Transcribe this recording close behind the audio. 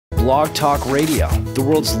Blog Talk Radio, the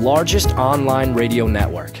world's largest online radio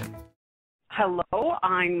network. Hello,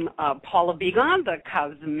 I'm Paula Begoun, the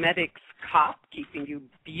Cosmetics Cop, keeping you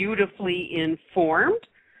beautifully informed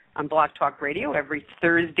on Blog Talk Radio every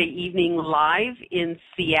Thursday evening live in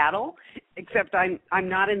Seattle, except I'm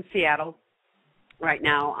not in Seattle right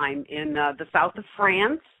now. I'm in the south of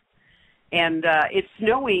France, and it's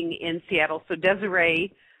snowing in Seattle, so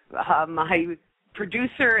Desiree, my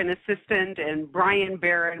producer and assistant, and Brian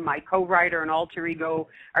Barron, my co-writer and alter ego,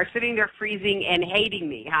 are sitting there freezing and hating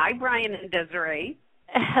me. Hi, Brian and Desiree.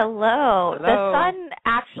 Hello. Hello. The sun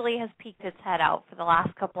actually has peeked its head out for the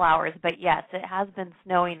last couple hours, but yes, it has been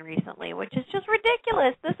snowing recently, which is just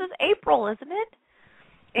ridiculous. This is April, isn't it?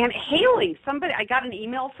 And hailing. I got an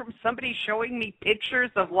email from somebody showing me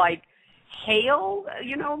pictures of, like, hail,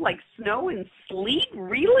 like snow and sleet.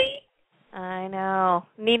 Really? I know.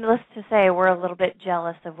 Needless to say, we're a little bit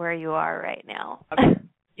jealous of where you are right now.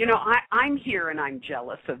 I'm here and I'm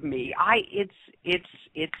jealous of me. It's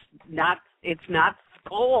not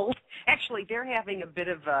cold. Actually, they're having a bit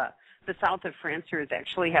of the south of France here is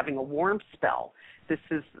actually having a warm spell. This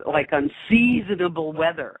is like unseasonable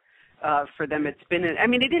weather for them.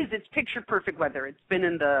 It's picture perfect weather. It's been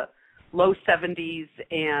in the low 70s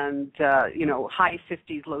and, high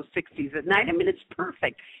 50s, low 60s at night. It's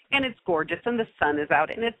perfect. And it's gorgeous, and the sun is out,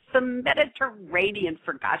 and it's the Mediterranean,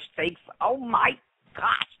 for gosh sakes. Oh, my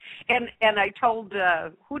gosh. And I told,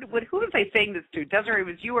 who was I saying this to? Desiree,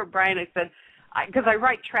 was you or Brian? I said, because I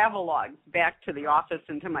write travel logs back to the office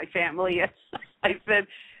and to my family. I said,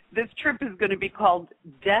 this trip is going to be called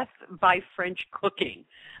Death by French Cooking.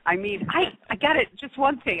 I got it. Just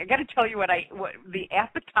one thing. I got to tell you what the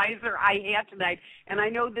appetizer I had tonight, and I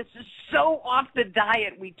know this is so off the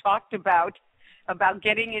diet we talked about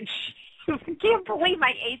getting in shape. I can't believe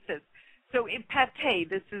I ate this. So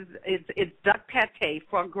pate, it's duck pate,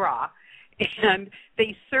 foie gras, and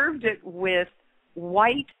they served it with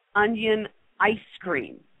white onion ice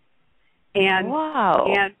cream. And wow.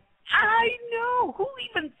 And I know, who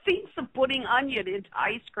even thinks of putting onion into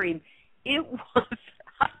ice cream? It was.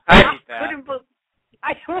 I hate that.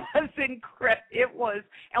 I was incredible. It was.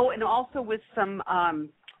 Oh, and also with some.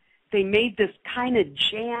 They made this kind of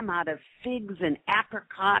jam out of figs and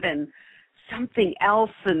apricot and something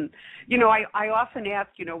else. And I often ask,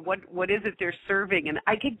 what is it they're serving? And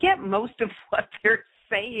I could get most of what they're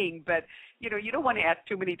saying, but you don't want to ask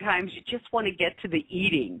too many times. You just want to get to the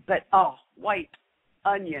eating. But white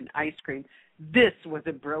onion ice cream. This was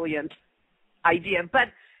a brilliant idea.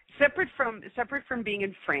 But separate from being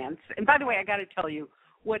in France, and by the way, I got to tell you,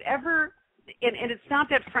 whatever, and it's not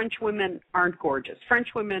that French women aren't gorgeous.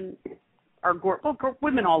 French women are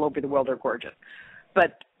women all over the world are gorgeous,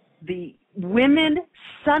 but the women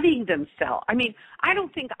sunning themselves. I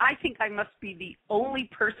think I must be the only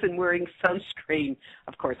person wearing sunscreen.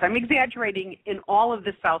 Of course, I'm exaggerating. In all of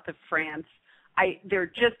the south of France,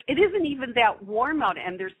 it isn't even that warm out,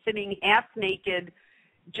 and they're sitting half naked,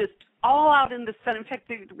 just all out in the sun. In fact,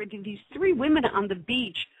 these three women on the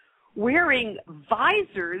beach wearing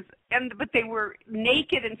visors, but they were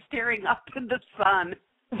naked and staring up in the sun.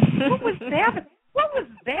 What was that? What was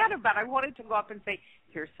that about? I wanted to go up and say,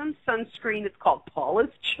 here's some sunscreen. It's called Paula's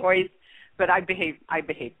Choice, but I behaved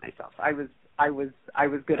myself. I was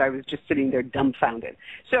good. I was just sitting there dumbfounded.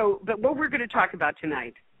 But what we're going to talk about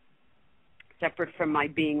tonight, separate from my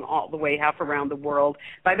being all the way half around the world.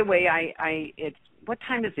 By the way, it's what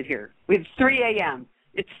time is it here? It's 3 a.m.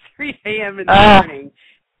 It's 3 a.m. in the morning.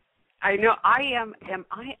 I know I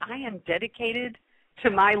am dedicated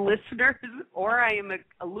to my listeners, or I am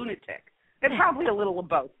a lunatic. And probably a little of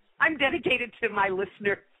both. I'm dedicated to my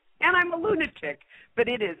listeners, and I'm a lunatic. But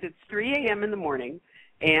it's 3 a.m. in the morning,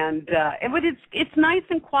 and it's nice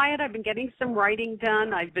and quiet. I've been getting some writing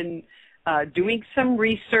done. I've been doing some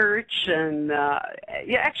research, and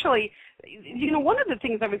actually, one of the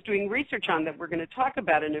things I was doing research on that we're going to talk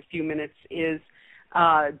about in a few minutes is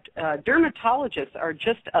dermatologists are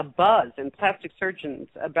just abuzz, and plastic surgeons,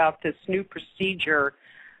 about this new procedure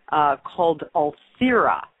called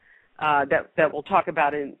Ulthera that we'll talk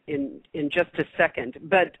about in just a second.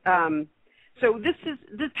 But so this is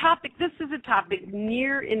a topic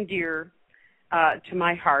near and dear to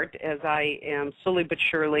my heart, as I am slowly but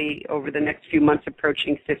surely over the next few months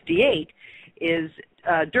approaching 58, is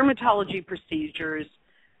dermatology procedures,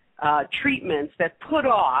 treatments that put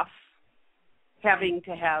off having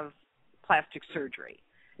to have plastic surgery.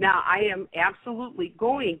 Now, I am absolutely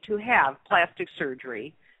going to have plastic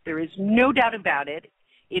surgery. There is no doubt about it.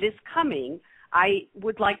 It is coming. I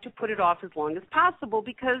would like to put it off as long as possible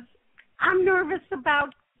because I'm nervous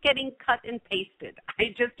about getting cut and pasted.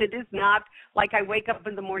 It is not like I wake up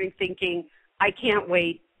in the morning thinking, I can't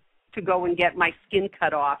wait to go and get my skin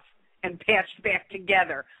cut off and patched back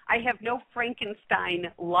together. I have no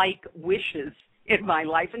Frankenstein-like wishes in my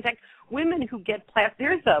life. In fact, women who get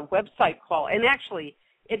there's a website called, and actually,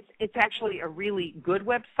 it's actually a really good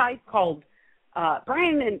website called,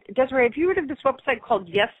 Brian and Desiree, have you heard of this website called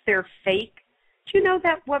Yes, They're Fake? Do you know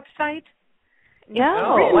that website?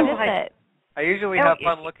 No, really what is it? I usually have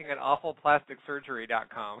fun looking at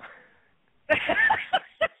awfulplasticsurgery.com.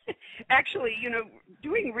 Actually,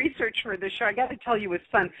 doing research for this show, I got to tell you, it's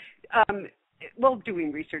fun.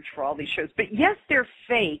 Doing research for all these shows, but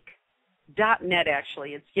yesthey'refake.net,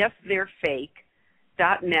 actually. It's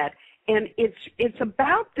yesthey'refake.net, and it's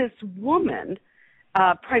about this woman,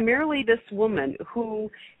 primarily this woman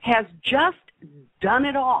who has just done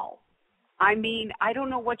it all. I mean, I don't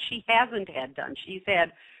know what she hasn't had done. She's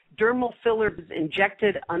had dermal fillers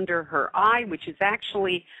injected under her eye, which is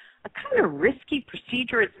actually a kind of risky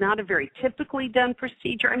procedure. It's not a very typically done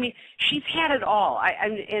procedure. I mean, she's had it all,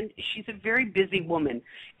 and she's a very busy woman.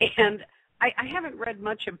 And I haven't read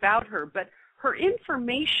much about her, but her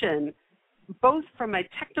information, both from a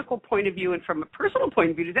technical point of view and from a personal point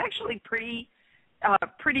of view, is actually pretty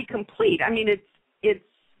complete. I mean,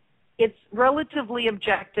 it's relatively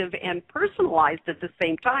objective and personalized at the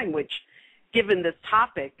same time, which, given this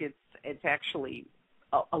topic, it's actually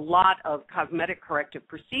a lot of cosmetic corrective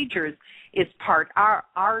procedures is part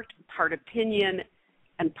art, part opinion,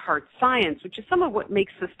 and part science, which is some of what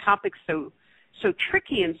makes this topic so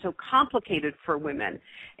tricky and so complicated for women.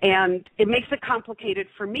 And it makes it complicated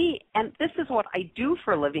for me, and this is what I do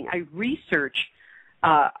for a living. I research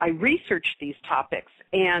these topics,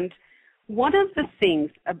 and one of the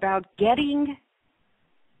things about getting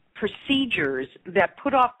procedures that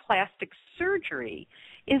put off plastic surgery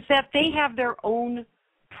is that they have their own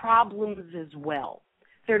problems as well.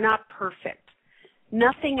 They're not perfect.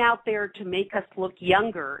 Nothing out there to make us look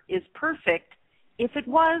younger is perfect. If it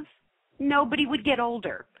was, nobody would get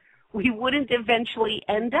older. We wouldn't eventually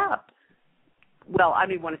end up. Well, I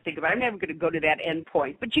don't even want to think about it. I'm never going to go to that end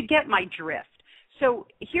point, but you get my drift. So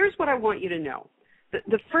here's what I want you to know.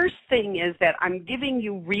 The first thing is that I'm giving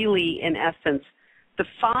you really, in essence, the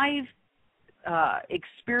 5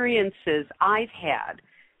 experiences I've had,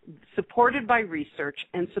 supported by research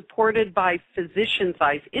and supported by physicians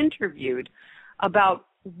I've interviewed, about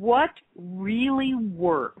what really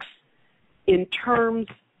works in terms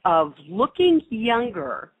of looking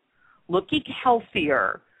younger, looking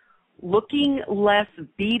healthier, looking less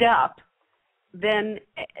beat up and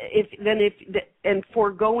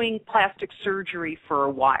foregoing plastic surgery for a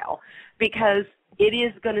while, because it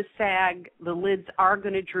is going to sag, the lids are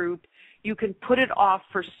going to droop. You can put it off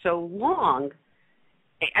for so long.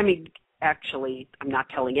 I mean, actually, I'm not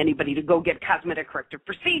telling anybody to go get cosmetic corrective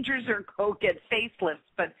procedures or go get facelifts,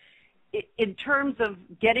 but in terms of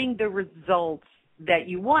getting the results that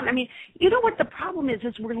you want, I mean, you know what the problem is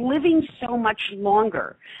we're living so much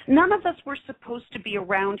longer. None of us were supposed to be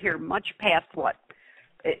around here much past what?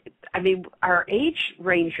 I mean, our age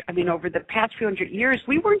range, I mean, over the past few hundred years,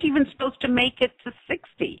 we weren't even supposed to make it to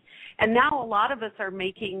 60. And now a lot of us are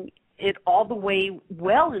making it all the way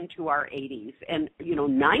well into our 80s and,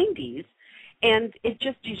 90s. And it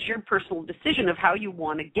just is your personal decision of how you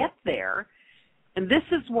want to get there. And this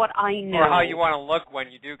is what I know. Or how you want to look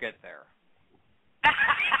when you do get there.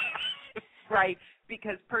 Right,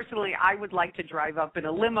 because personally I would like to drive up in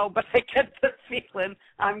a limo, but I get the feeling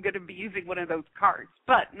I'm going to be using one of those cars.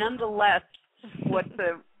 But nonetheless, what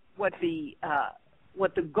the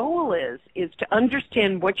goal is to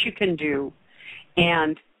understand what you can do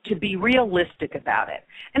and to be realistic about it.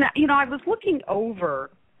 And I was looking over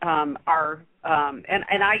and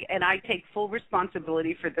I take full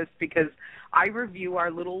responsibility for this, because I review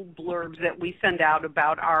our little blurbs that we send out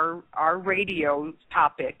about our radio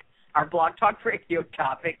topic, our Blog Talk Radio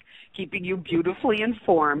topic, keeping you beautifully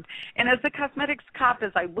informed. And as a cosmetics cop,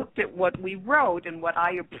 as I looked at what we wrote and what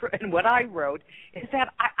I wrote, is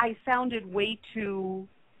that I sounded way too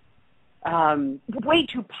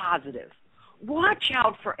positive. Watch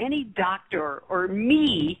out for any doctor or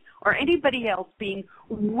me or anybody else being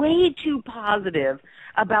way too positive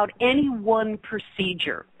about any one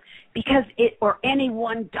procedure, because or any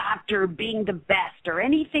one doctor being the best or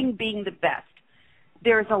anything being the best.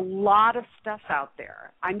 There's a lot of stuff out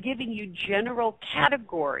there. I'm giving you general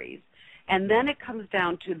categories, and then it comes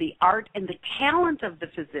down to the art and the talent of the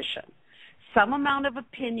physician, some amount of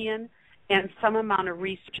opinion and some amount of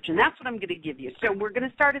research, and that's what I'm going to give you. So we're going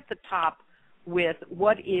to start at the top with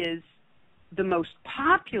what is the most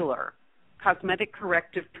popular cosmetic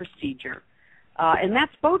corrective procedure and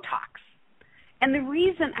that's Botox. And the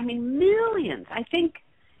reason, millions, I think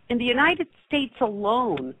in the United States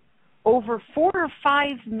alone, over 4 or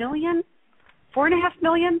 5 million, 4.5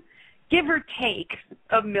 million, give or take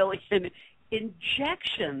a million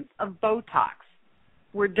injections of Botox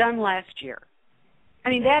were done last year.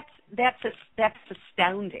 That's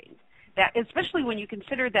astounding. That, especially when you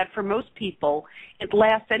consider that for most people, it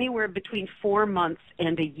lasts anywhere between 4 months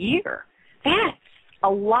and a year. That's a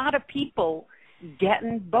lot of people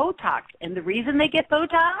getting Botox. And the reason they get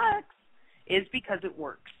Botox is because it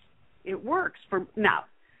works. It works now,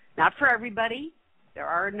 not for everybody. There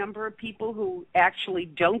are a number of people who actually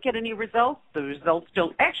don't get any results. The results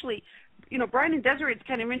don't. Actually, Brian and Desiree, it's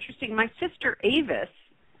kind of interesting. My sister Avis,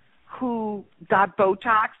 who got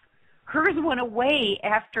Botox, hers went away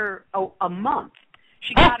after a month.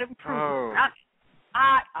 She got improved.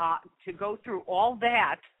 To go through all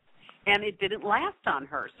that, and it didn't last on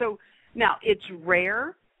her. So now it's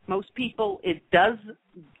rare. Most people, it does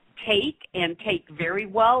take very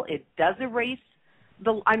well. It does erase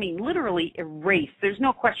literally erase. There's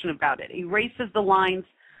no question about it. Erases the lines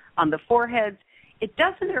on the foreheads. It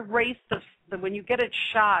doesn't erase when you get it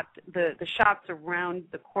shot, the shots around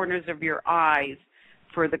the corners of your eyes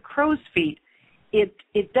for the crow's feet.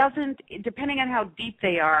 It doesn't, depending on how deep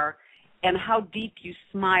they are and how deep you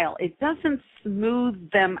smile, it doesn't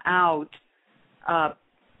smooth them out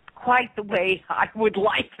quite the way I would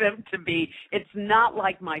like them to be. It's not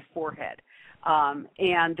like my forehead.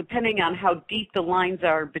 And depending on how deep the lines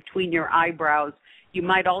are between your eyebrows, you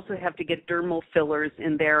might also have to get dermal fillers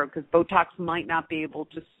in there because Botox might not be able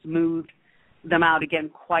to smooth them out again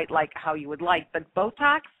quite like how you would like. But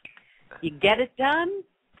Botox, you get it done,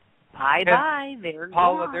 bye-bye, they're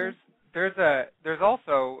Paula, gone. there's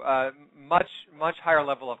also much higher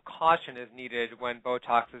level of caution is needed when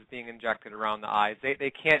Botox is being injected around the eyes.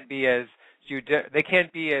 They can't be as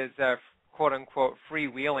quote unquote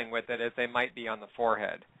freewheeling with it as they might be on the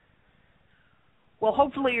forehead. Well,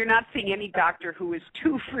 hopefully you're not seeing any doctor who is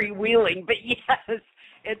too freewheeling, but yes,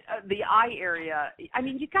 the eye area.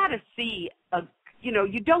 You got to see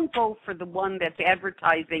you don't go for the one that's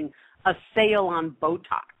advertising a sale on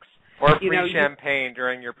Botox or free champagne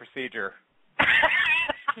during your procedure.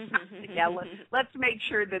 Yeah, let's make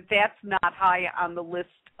sure that that's not high on the list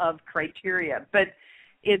of criteria. But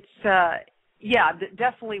it's,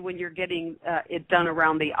 definitely when you're getting it done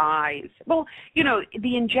around the eyes. Well,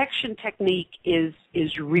 the injection technique is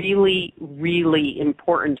really, really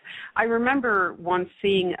important. I remember once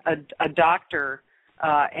seeing a doctor,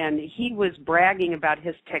 and he was bragging about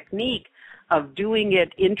his technique of doing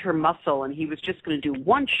it intermuscle, and he was just going to do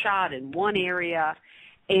one shot in one area.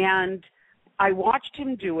 And I watched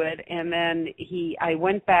him do it, and then I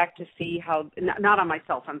went back to see how, not on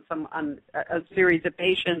myself, on a series of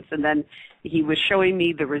patients, and then he was showing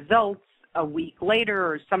me the results a week later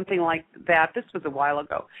or something like that. This was a while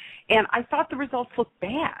ago. And I thought the results looked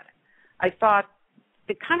bad. I thought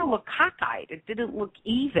it kind of looked cockeyed. It didn't look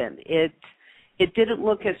even. It didn't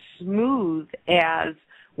look as smooth as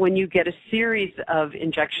when you get a series of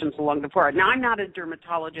injections along the forehead. Now, I'm not a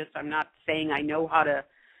dermatologist. I'm not saying I know how to,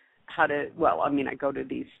 I go to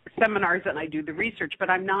these seminars and I do the research, but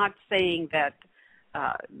I'm not saying that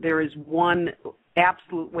there is one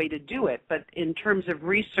absolute way to do it. But in terms of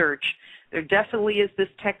research, there definitely is this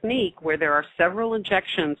technique where there are several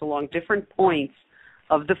injections along different points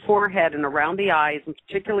of the forehead and around the eyes, and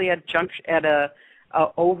particularly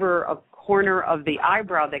over a corner of the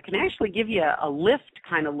eyebrow that can actually give you a lift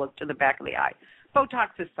kind of look to the back of the eye.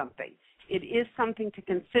 Botox is something. It is something to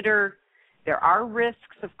consider. There are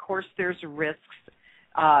risks. Of course, there's risks.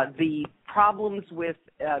 The problems with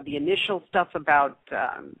the initial stuff about,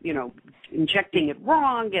 injecting it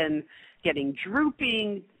wrong and getting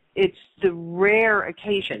drooping, it's the rare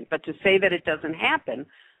occasion. But to say that it doesn't happen,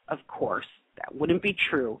 of course, that wouldn't be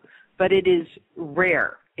true. But it is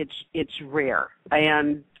rare. It's rare.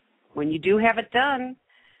 And when you do have it done,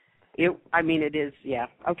 it is, yeah.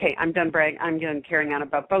 Okay, I'm done bragging. I'm done carrying on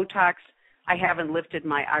about Botox. I haven't lifted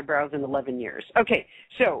my eyebrows in 11 years. Okay,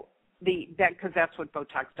 so because that's what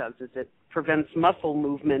Botox does, is it prevents muscle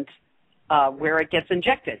movement where it gets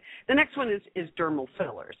injected. The next one is dermal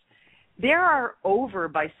fillers. There are over,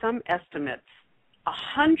 by some estimates,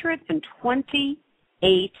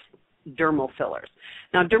 128 dermal fillers.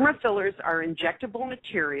 Now, dermal fillers are injectable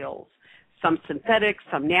materials, some synthetic,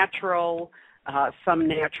 some natural, some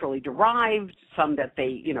naturally derived, some that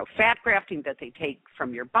they, fat grafting that they take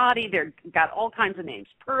from your body. They've got all kinds of names: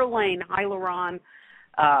 Perlane, Hyaluron,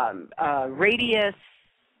 Radius,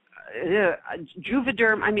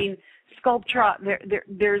 Juvederm, Sculptra.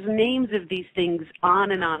 There's names of these things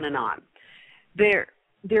on and on and on. there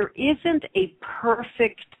isn't a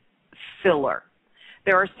perfect filler.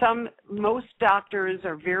 There are most doctors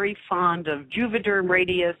are very fond of Juvederm,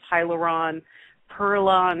 Radius, Hyaluron,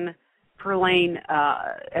 Perlane,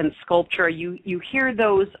 and Sculptra. You hear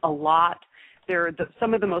those a lot. They're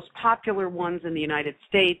some of the most popular ones in the United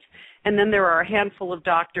States. And then there are a handful of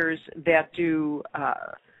doctors that do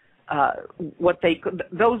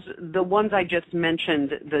the ones I just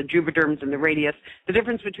mentioned, the Juvederms and the Radius. The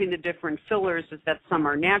difference between the different fillers is that some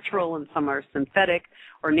are natural and some are synthetic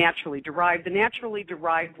or naturally derived. The naturally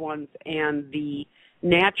derived ones and the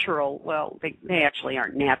natural, well, they actually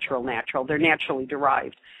aren't natural. They're naturally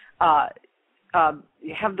derived.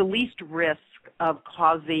 Have the least risk of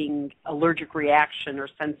causing allergic reaction or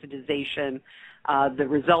sensitization. The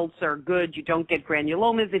results are good. You don't get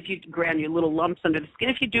granulomas if you little lumps under the skin.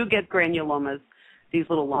 If you do get granulomas, these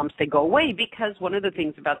little lumps, they go away because one of the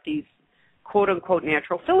things about these quote-unquote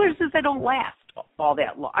natural fillers is they don't last all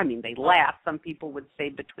that long. I mean, they last. Some people would say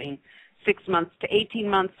between 6 months to 18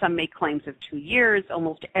 months. Some make claims of 2 years.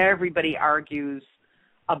 Almost everybody argues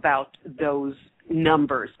about those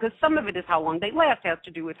numbers because some of it is how long they last. It has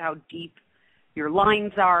to do with how deep your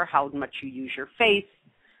lines are, how much you use your face,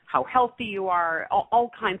 how healthy you are. All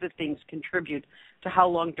kinds of things contribute to how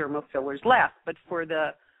long dermal fillers last. But for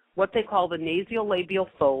what they call the nasolabial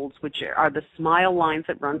folds, which are the smile lines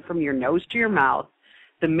that run from your nose to your mouth,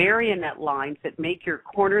 the marionette lines that make your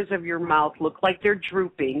corners of your mouth look like they're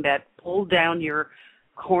drooping, that pull down your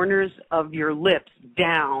corners of your lips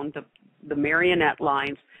down, the marionette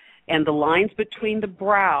lines, and the lines between the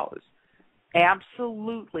brows,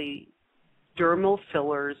 absolutely dermal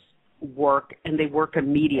fillers work, and they work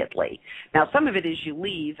immediately. Now, some of it is you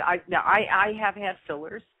leave. I have had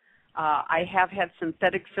fillers. I have had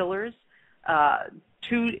synthetic fillers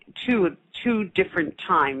two different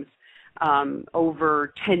times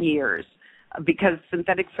over 10 years because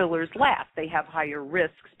synthetic fillers last. They have higher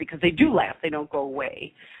risks because they do last. They don't go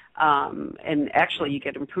away. And actually, you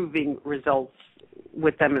get improving results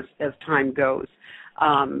with them as time goes.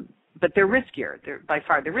 But they're riskier. They're by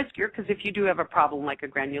far riskier because if you do have a problem like a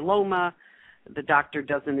granuloma, the doctor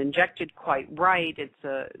doesn't inject it quite right. It's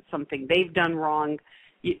something they've done wrong.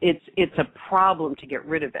 It's a problem to get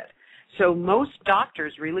rid of it. So most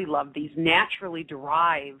doctors really love these naturally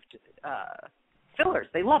derived fillers.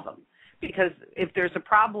 They love them because if there's a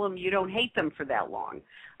problem, you don't hate them for that long.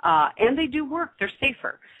 And they do work. They're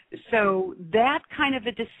safer. So that kind of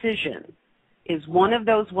a decision is one of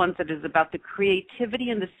those ones that is about the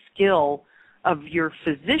creativity and the skill of your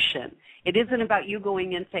physician. It isn't about you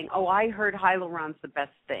going in saying, oh, I heard hyaluron's the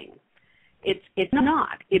best thing. It's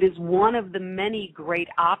not. It is one of the many great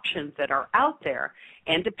options that are out there,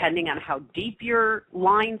 and depending on how deep your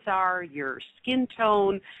lines are, your skin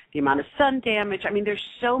tone, the amount of sun damage, I mean, there's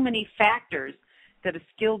so many factors that a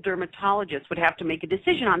skilled dermatologist would have to make a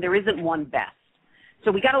decision on. There isn't one best. So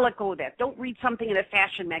we got to let go of that. Don't read something in a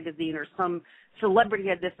fashion magazine or some celebrity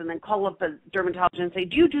had this and then call up a dermatologist and say,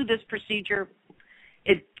 do you do this procedure?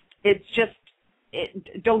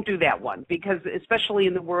 Don't do that one because especially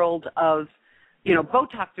in the world of,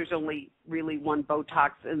 Botox, there's only really one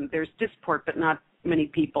Botox and there's Dysport, but not many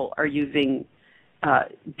people are using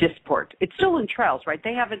Dysport. It's still in trials, right?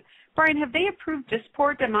 They haven't. Brian, have they approved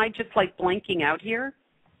Dysport? Am I just like blanking out here?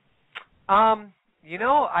 I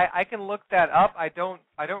can look that up. I don't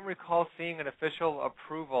recall seeing an official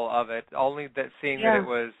approval of it, only seeing that it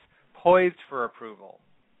was poised for approval.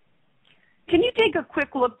 Can you take a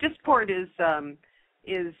quick look? Dysport is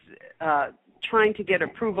trying to get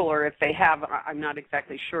approval, or if they have, I'm not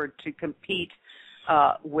exactly sure, to compete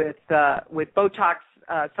with Botox.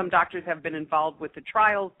 Some doctors have been involved with the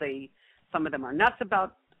trials. Some of them are nuts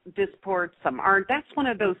about Dysport, some aren't. That's one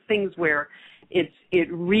of those things where it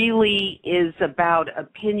really is about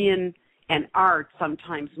opinion and art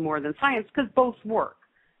sometimes more than science because both work.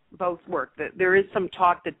 There is some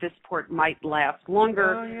talk that Dysport might last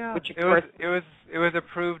longer. Oh, yeah. Which of course it was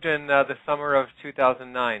approved in the summer of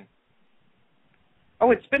 2009. Oh,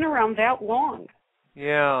 it's been around that long.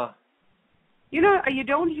 Yeah. You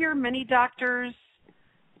don't hear many doctors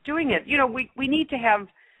doing it. We need to have.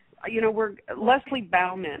 We're Leslie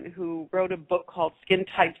Bauman, who wrote a book called Skin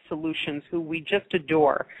Type Solutions, who we just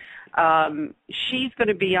adore. She's going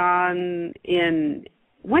to be on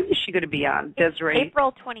when is she going to be on, Desiree?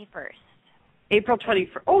 April 21st. April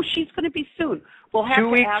 21st. Oh, she's going to be soon. We'll have 2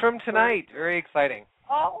 weeks to ask from tonight. her. Very exciting.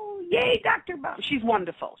 Oh, yay, Dr. Bauman. She's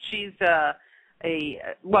wonderful. She's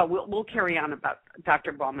we'll carry on about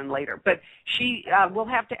Dr. Bauman later. But we'll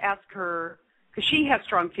have to ask her, because she has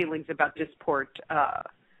strong feelings about Dysport.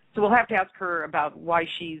 So we'll have to ask her about why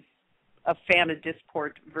she's a fan of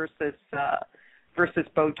Dysport versus versus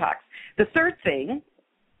Botox. The third thing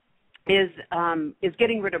is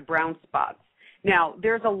getting rid of brown spots. Now,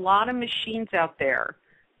 there's a lot of machines out there,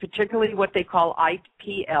 particularly what they call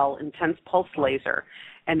IPL, intense pulse laser.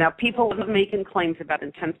 And now people are making claims about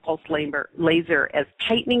intense pulse laser as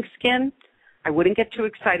tightening skin. I wouldn't get too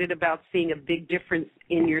excited about seeing a big difference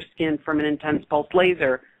in your skin from an intense pulse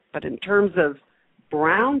laser, but in terms of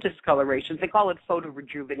brown discolorations, they call it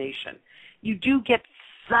photorejuvenation. You do get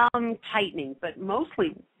some tightening, but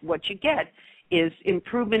mostly what you get is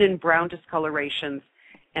improvement in brown discolorations.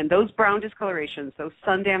 And those brown discolorations, those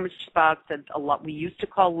sun-damaged spots that we used to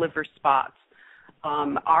call liver spots,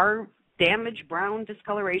 are damaged brown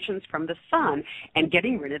discolorations from the sun, and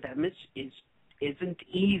getting rid of them isn't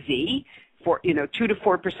easy. For 2 to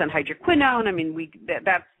 4% hydroquinone. I mean,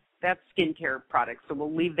 that's skincare products, so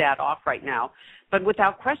we'll leave that off right now. But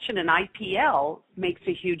without question, an IPL makes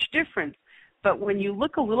a huge difference. But when you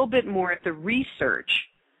look a little bit more at the research,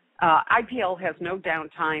 IPL has no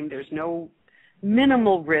downtime. There's no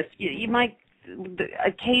minimal risk. You might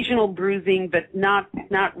occasional bruising, but not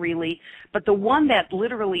really. But the one that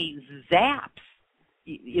literally zaps,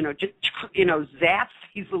 zaps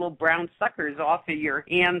these little brown suckers off of your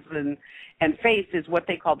hands and face is what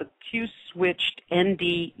they call the Q-switched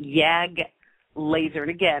ND YAG laser. And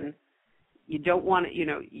again, you don't want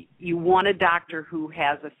you want a doctor who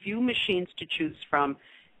has a few machines to choose from,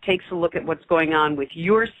 takes a look at what's going on with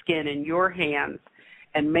your skin and your hands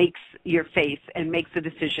and makes your face and makes a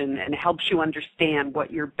decision and helps you understand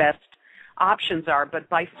what your best options are. But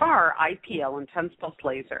by far, IPL, intense pulse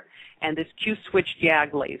laser, and this Q-switched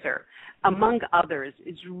YAG laser, among others,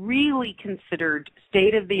 is really considered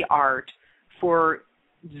state-of-the-art for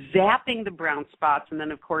zapping the brown spots, and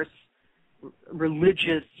then, of course,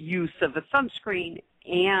 religious use of a sunscreen,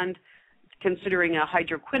 and considering a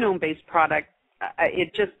hydroquinone-based product,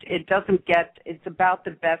 it's about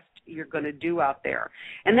the best you're going to do out there.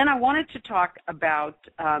 And then I wanted to talk about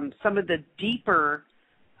some of the deeper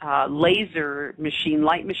laser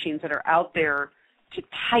light machines that are out there to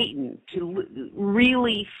tighten, to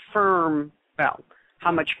really firm. Well,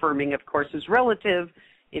 how much firming, of course, is relative.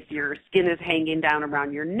 If your skin is hanging down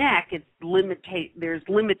around your neck, there's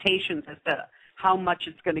limitations as to how much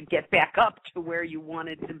it's going to get back up to where you want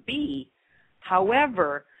it to be.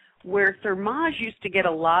 However, where Thermage used to get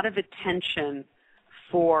a lot of attention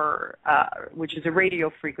for, which is a radio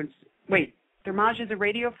frequency. Wait, Thermage is a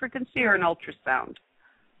radio frequency or an ultrasound?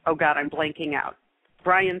 Oh, God, I'm blanking out.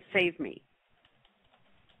 Brian, save me.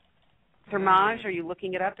 Thermage, are you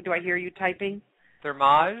looking it up? Do I hear you typing?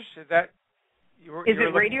 Thermage, is that? Is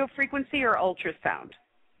it radio frequency or ultrasound?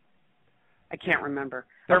 I can't remember.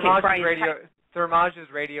 Thermage, okay, Brian, Thermage is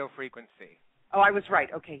radio frequency. Oh, I was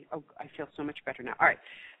right. Okay. Oh, I feel so much better now. All right.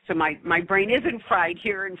 So my brain isn't fried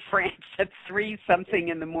here in France at 3-something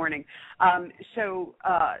in the morning.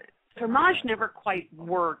 Thermage never quite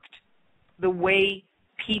worked the way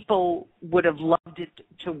people would have loved it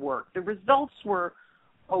to work. The results were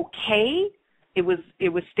okay. It was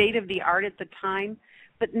state of the art at the time.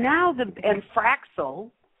 But now and Fraxel,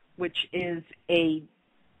 which is a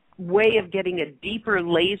way of getting a deeper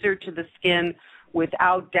laser to the skin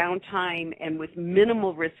without downtime and with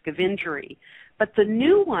minimal risk of injury. But the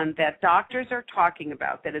new one that doctors are talking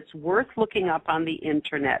about that it's worth looking up on the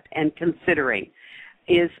internet and considering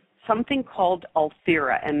is something called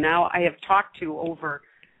Ulthera. And now I have talked to over,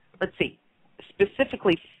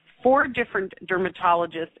 specifically 4 different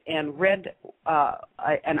dermatologists and read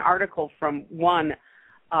an article from one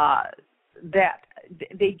that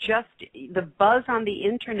the buzz on the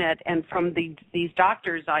internet and from these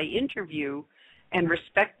doctors I interview and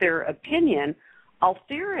respect their opinion,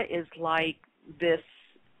 Ulthera is like this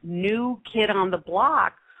new kid on the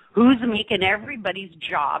block who's making everybody's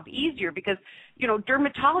job easier because,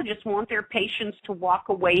 dermatologists want their patients to walk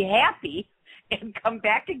away happy and come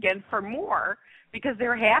back again for more because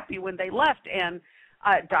they're happy when they left. And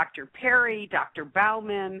Dr. Perry, Dr.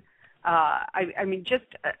 Bauman,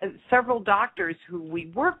 several doctors who we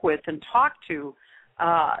work with and talk to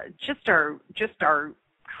just are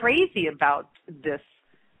crazy about this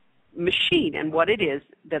machine, and what it is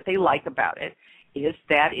that they like about it is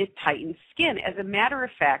that it tightens skin. As a matter of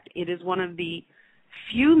fact, it is one of the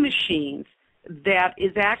few machines that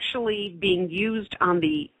is actually being used on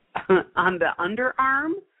the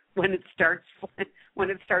underarm when it starts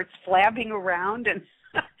flabbing around and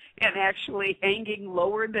actually hanging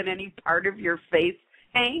lower than any part of your face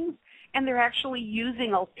hangs. And they're actually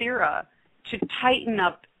using Ulthera to tighten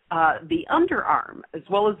up the underarm as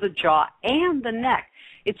well as the jaw and the neck.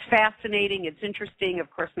 It's fascinating. It's interesting.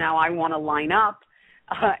 Of course, now I want to line up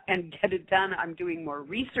and get it done. I'm doing more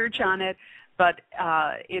research on it. But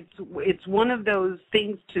it's one of those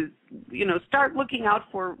things to, start looking out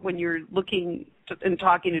for when you're looking and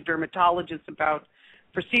talking to dermatologists about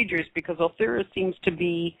procedures, because Ulthera seems to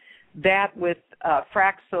be that with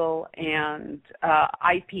Fraxel and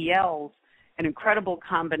IPLs, an incredible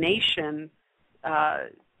combination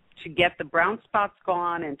to get the brown spots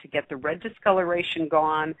gone and to get the red discoloration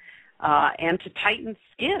gone and to tighten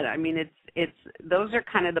skin. I mean, those are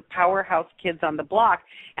kind of the powerhouse kids on the block.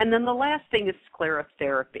 And then the last thing is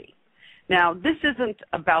sclerotherapy. Now, this isn't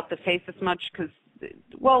about the face as much because,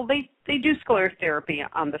 well, they do sclerotherapy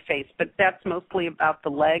on the face, but that's mostly about the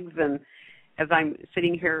legs. And as I'm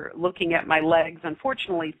sitting here looking at my legs,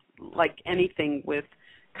 unfortunately, like anything with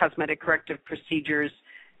cosmetic corrective procedures,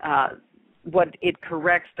 what it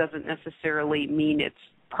corrects doesn't necessarily mean it's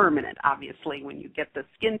permanent. Obviously, when you get the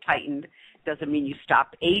skin tightened, doesn't mean you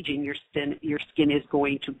stop aging. Your skin is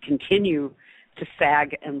going to continue to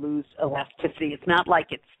sag and lose elasticity. It's not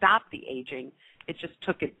like it stopped the aging. It just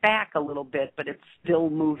took it back a little bit, but it's still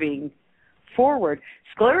moving forward.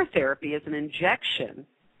 Sclerotherapy is an injection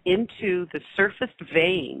into the surfaced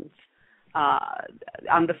veins.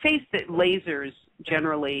 On the face, that lasers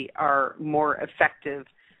generally are more effective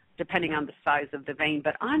depending on the size of the vein,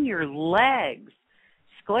 but on your legs,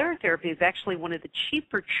 sclerotherapy is actually one of the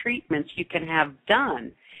cheaper treatments you can have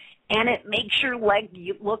done, and it makes your leg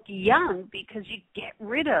look young because you get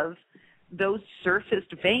rid of those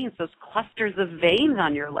surfaced veins, those clusters of veins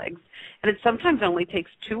on your legs, and it sometimes only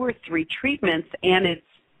takes 2 or 3 treatments, and it's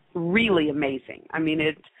really amazing. I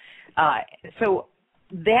mean, so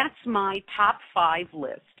that's my top 5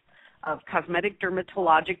 list of cosmetic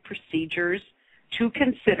dermatologic procedures to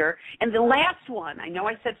consider. And the last one, I know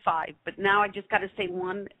I said 5, but now I just got to say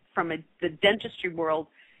one from the dentistry world: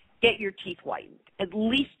 get your teeth whitened. At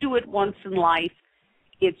least do it once in life.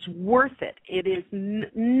 It's worth it. It is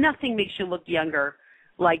nothing makes you look younger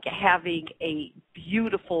like having a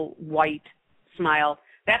beautiful white smile.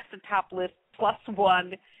 That's the top list plus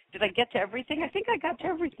 1. Did I get to everything? I think I got to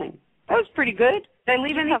everything. That was pretty good. Did I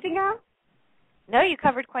leave anything out? No, you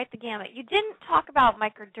covered quite the gamut. You didn't talk about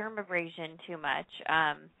microdermabrasion too much.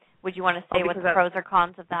 Would you want to say what the pros or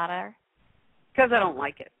cons of that are? Because I don't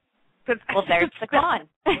like it. Well, there's the con.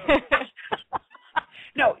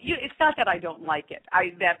 No, it's not that I don't like it.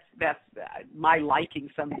 That's my liking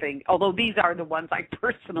something, although these are the ones I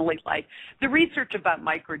personally like. The research about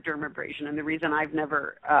microdermabrasion, and the reason I've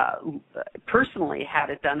never personally had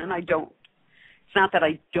it done, and it's not that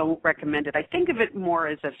I don't recommend it. I think of it more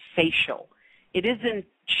as a facial. It isn't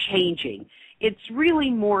changing. It's really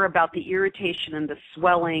more about the irritation and the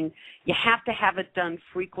swelling. You have to have it done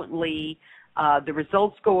frequently. The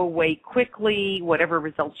results go away quickly, whatever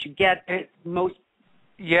results you get.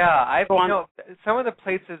 Yeah, some of the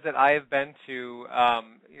places that I have been to,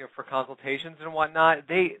 for consultations and whatnot,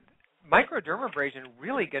 microdermabrasion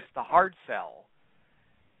really gets the hard sell.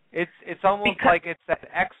 It's almost like it's that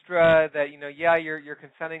extra that you're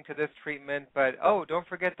consenting to this treatment, but don't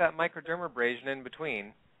forget that microdermabrasion in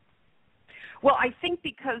between. Well, I think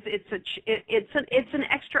because it's an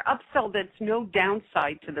extra upsell that's no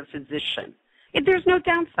downside to the physician. There's no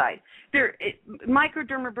downside.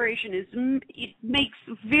 Microdermabrasion makes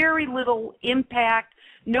very little impact.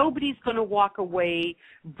 Nobody's going to walk away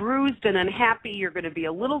bruised and unhappy. You're going to be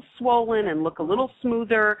a little swollen and look a little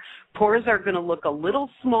smoother. Pores are going to look a little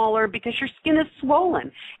smaller because your skin is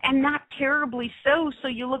swollen and not terribly so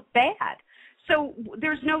you look bad. So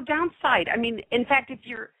there's no downside. I mean, in fact, if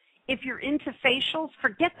you're into facials,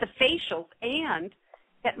 forget the facials and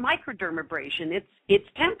that microdermabrasion. It's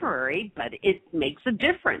temporary, but it makes a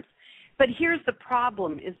difference. But here's the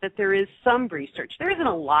problem, is that there is some research. There isn't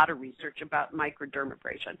a lot of research about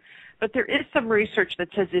microdermabrasion, but there is some research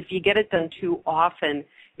that says if you get it done too often,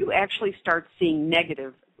 you actually start seeing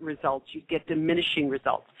negative results. You get diminishing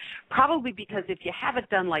results. Probably because if you have it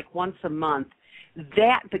done like once a month,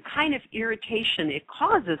 that the kind of irritation it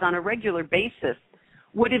causes on a regular basis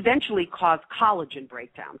would eventually cause collagen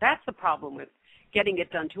breakdown. That's the problem with getting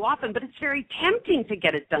it done too often, but it's very tempting to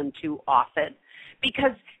get it done too often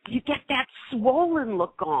because you get that swollen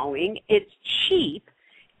look going, it's cheap,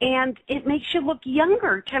 and it makes you look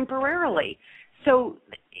younger temporarily. So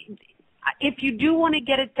if you do want to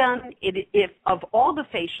get it done, if of all the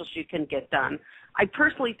facials you can get done, I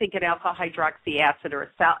personally think an alpha hydroxy acid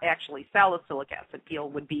or actually salicylic acid peel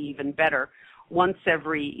would be even better once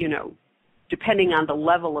every, depending on the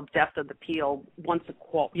level of depth of the peel, once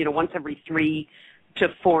every 3 to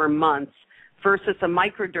 4 months versus a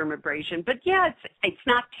microdermabrasion. But yeah, it's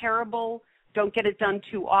not terrible. Don't get it done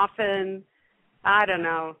too often. I don't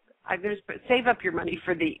know. Save up your money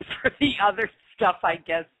for the other stuff, I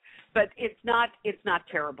guess. but it's not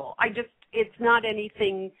terrible. It's not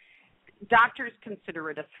anything. Doctors consider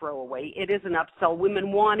it a throwaway. It is an upsell.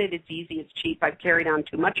 Women want it. It's easy. It's cheap. I've carried on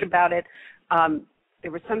too much about it.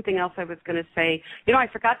 There was something else I was going to say. I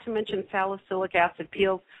forgot to mention salicylic acid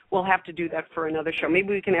peels. We'll have to do that for another show. Maybe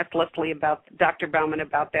we can ask Leslie Dr. Bauman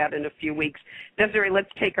about that in a few weeks. Desiree, let's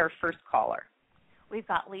take our first caller. We've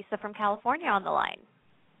got Lisa from California on the line.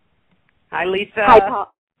 Hi, Lisa.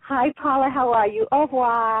 Hi, Paula. How are you? Au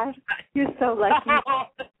revoir. You're so lucky.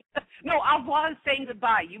 No, au revoir is saying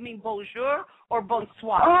goodbye. You mean bonjour or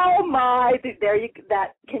bonsoir? Oh my!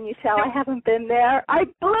 Can you tell I haven't been there? I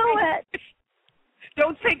blew it.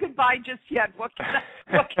 Don't say goodbye just yet. What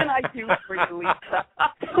can I do for you, Lisa?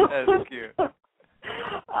 That's cute.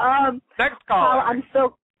 Next caller.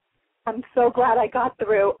 Paula, I'm so glad I got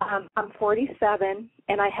through. I'm 47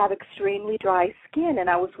 and I have extremely dry skin, and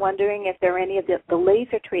I was wondering if there are any of the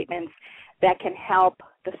laser treatments that can help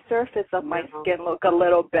the surface of my skin look a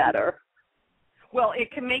little better. Well,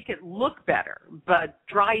 it can make it look better, but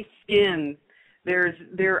dry skin,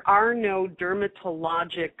 there are no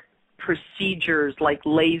dermatologic procedures like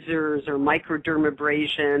lasers or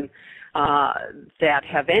microdermabrasion that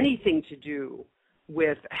have anything to do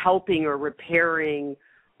with helping or repairing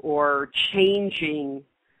or changing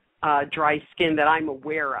dry skin that I'm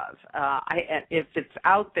aware of. If it's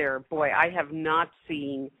out there, boy, I have not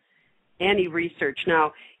seen any research.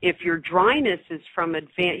 Now, if your dryness is from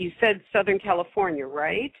you said Southern California,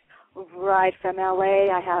 right? Right, from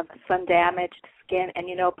LA. I have sun-damaged skin. And,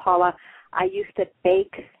 Paula, I used to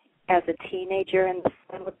bake as a teenager in the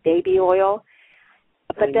sun with baby oil.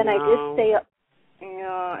 But then I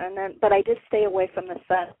did stay away from the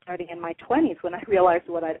sun starting in my 20s when I realized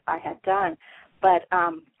what I had done. But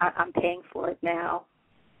I'm paying for it now.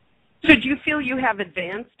 So do you feel you have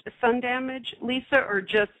advanced sun damage, Lisa, or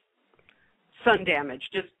just sun damage?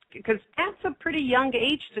 Just because that's a pretty young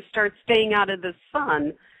age to start staying out of the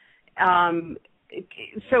sun.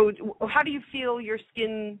 So how do you feel your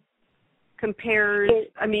skin compares?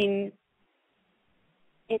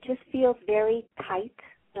 It just feels very tight.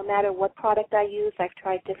 No matter what product I use, I've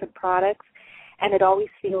tried different products, and it always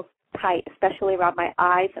feels tight, especially around my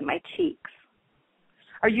eyes and my cheeks.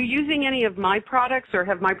 Are you using any of my products, or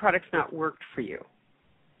have my products not worked for you?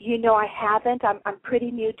 I haven't. I'm pretty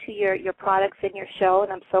new to your products and your show,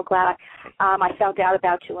 and I'm so glad I found out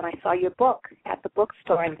about you when I saw your book at the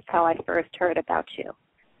bookstore, and that's how I first heard about you.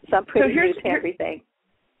 So I'm pretty new to everything.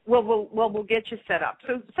 Well, we'll get you set up.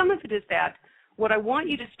 So some of it is that what I want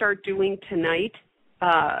you to start doing tonight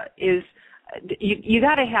is you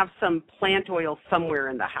got to have some plant oil somewhere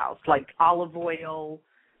in the house, like olive oil,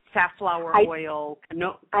 safflower oil,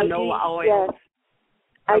 canola oil. Yes.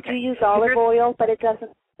 I do use olive oil, but it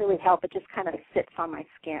doesn't really help. It just kind of sits on my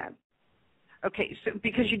skin. Okay, so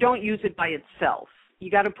because you don't use it by itself. You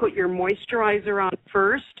got to put your moisturizer on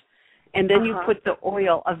first, and then you put the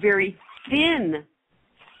oil, a very thin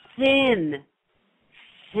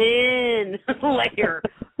layer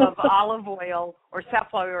of olive oil or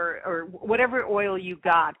safflower or whatever oil you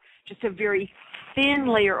got, just a very thin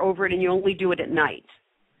layer over it, and you only do it at night.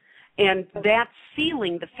 And that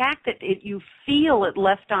feeling, the fact that you feel it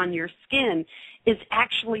left on your skin is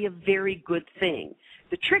actually a very good thing.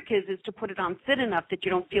 The trick is to put it on thin enough that you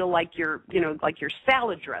don't feel like you're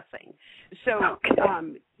salad dressing. So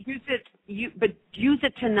use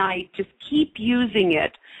it tonight. Just keep using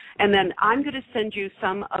it, and then I'm going to send you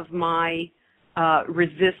some of my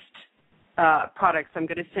Resist products. I'm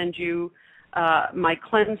going to send you my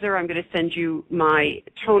cleanser. I'm going to send you my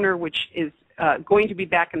toner, which is going to be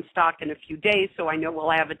back in stock in a few days, so I know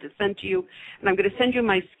we'll have it to send to you. And I'm going to send you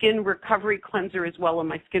my Skin Recovery Cleanser as well, and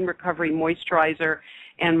my Skin Recovery Moisturizer,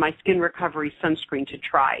 and my Skin Recovery Sunscreen to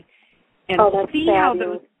try. And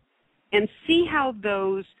see how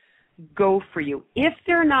those go for you. If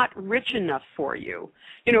they're not rich enough for you,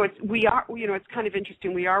 it's kind of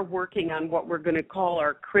interesting. We are working on what we're going to call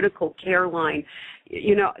our critical care line.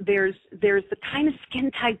 There's the kind of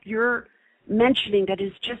skin type you're mentioning that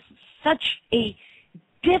is just such a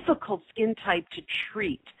difficult skin type to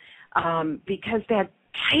treat because that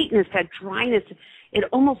tightness, that dryness, it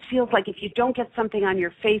almost feels like if you don't get something on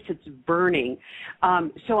your face, it's burning.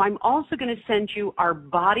 So I'm also going to send you our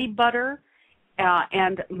body butter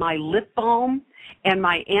and my lip balm and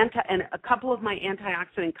a couple of my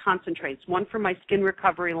antioxidant concentrates, one from my Skin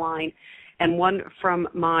Recovery line and one from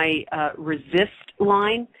my Resist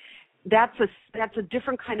line. That's a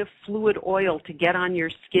different kind of fluid oil to get on your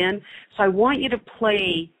skin. So I want you to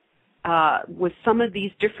play with some of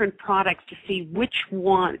these different products to see which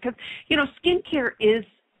one, because skincare it's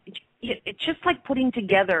just like putting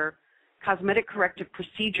together cosmetic corrective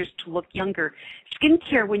procedures to look younger.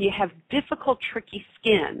 Skincare, when you have difficult, tricky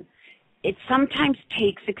skin, it sometimes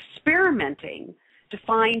takes experimenting to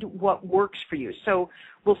find what works for you. So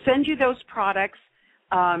we'll send you those products.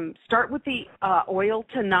 Start with the oil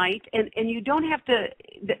tonight, and you don't have to,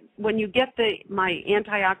 when you get my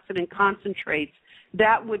antioxidant concentrates,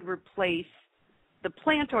 that would replace the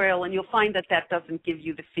plant oil, and you'll find that doesn't give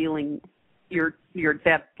you the feeling,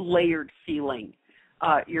 that layered feeling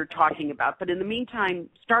you're talking about. But in the meantime,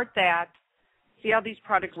 start that, see how these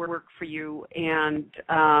products work for you, and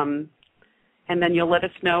then you'll let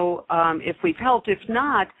us know if we've helped. If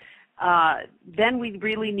not, then we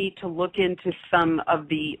really need to look into some of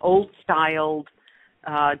the old-styled,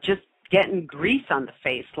 just getting grease on the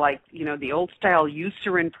face, like, the old-style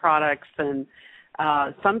Eucerin products, and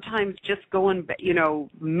sometimes just going,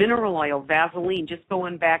 mineral oil, Vaseline, just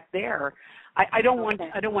going back there. I don't want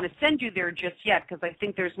to send you there just yet, because I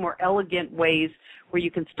think there's more elegant ways where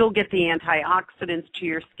you can still get the antioxidants to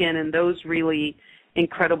your skin and those really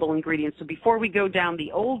incredible ingredients. So before we go down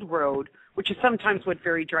the old road, which is sometimes what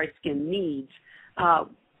very dry skin needs,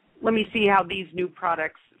 let me see how these new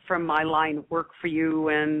products from my line work for you,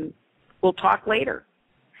 and we'll talk later.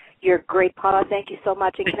 You're great, Paula. Thank you so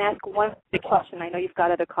much. And can I ask one question? I know you've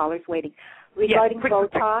got other callers waiting. Regarding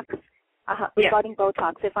Botox,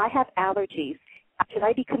 Botox, if I have allergies, should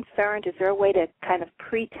I be concerned? Is there a way to kind of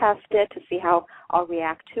pre-test it to see how I'll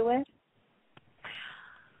react to it?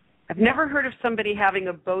 I've never heard of somebody having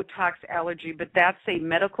a Botox allergy, but that's a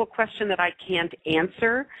medical question that I can't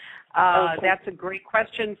answer. Okay. That's a great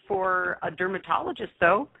question for a dermatologist,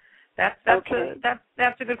 though. That's a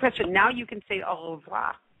good question. Now you can say au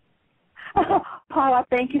revoir. Oh, Paula,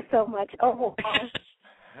 thank you so much. Au revoir.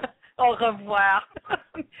 Au revoir.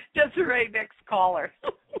 Desiree, next caller.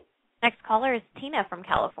 Next caller is Tina from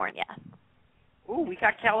California. Ooh, we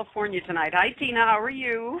got California tonight. Hi, Tina. How are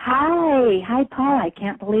you? Hi, Paula. I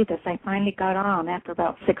can't believe this. I finally got on after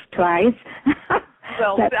about 6 tries.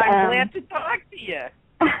 Well, but, I'm glad to talk to you.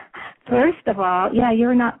 First of all,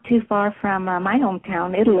 you're not too far from my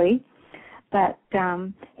hometown, Italy. But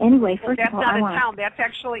anyway, first of all, that's not a town. That's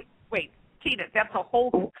actually, wait, Tina, that's a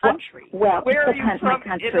whole country. Well, where are you from? My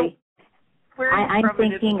country. Where are you I'm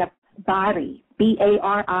thinking of Bari,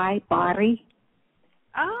 B-A-R-I, Bari.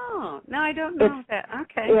 Oh, no, I don't know that.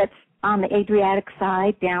 Okay. It's on the Adriatic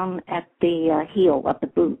side, down at the heel of the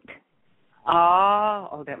boot.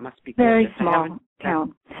 Oh, that must be good. Very small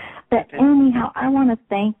town. But anyhow, I want to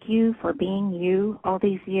thank you for being you all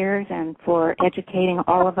these years and for educating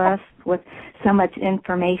all of us with so much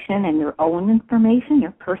information and your own information,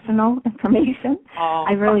 your personal information. Oh.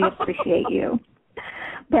 I really appreciate you.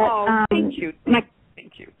 But, thank you.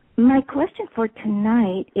 Thank you. My question for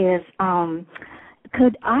tonight is,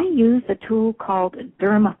 could I use a tool called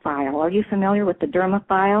Dermafile? Are you familiar with the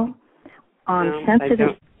Dermafile? On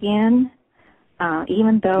sensitive skin,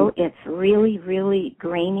 even though it's really, really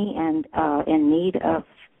grainy and in need of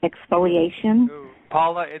exfoliation? Ooh.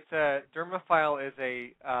 Paula, Dermafile is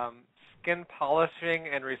a skin polishing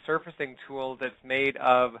and resurfacing tool that's made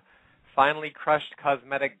of finely crushed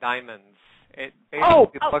cosmetic diamonds. It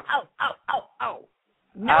basically looks...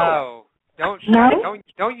 No. Don't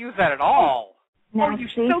use that at all. Now,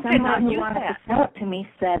 someone who wanted to sell it to me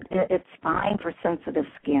said it's fine for sensitive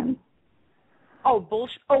skin. Oh,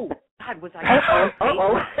 bullshit. Oh, God, was I...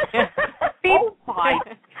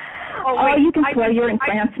 You can swear you're in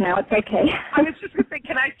France now. It's okay. I was just going to say,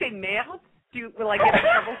 can I say merde? Will I get in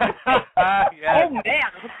trouble? Yes. Oh,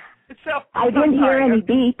 merde. I didn't hear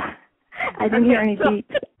any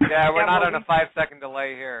beep. Yeah, we're not on a 5-second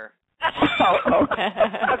delay here.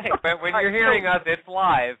 Okay. But when you're hearing us, it's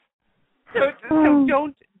live. So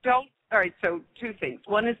don't. All right. So 2 things.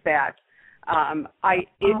 One is that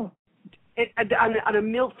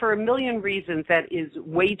for a million reasons that is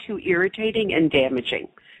way too irritating and damaging.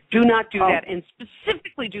 Do not do that, and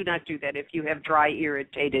specifically do not do that if you have dry,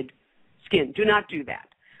 irritated skin. Do not do that.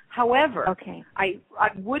 However, I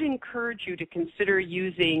would encourage you to consider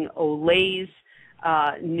using Olay's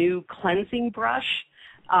new cleansing brush.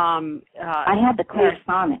 I had the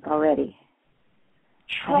Clarisonic already.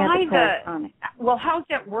 Try well, how's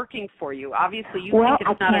that working for you? Obviously, you think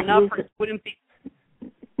it's not enough, or it wouldn't be.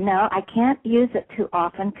 No, I can't use it too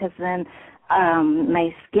often because then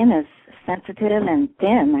my skin is sensitive and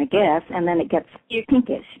thin, I guess, and then it gets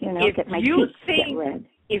pinkish, get my cheeks get red.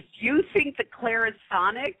 If you think the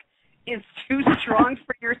Clarisonic is too strong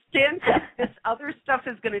for your skin, this other stuff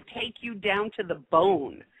is going to take you down to the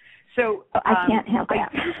bone. So I can't have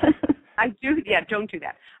that. Don't do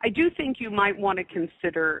that. I do think you might want to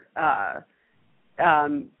consider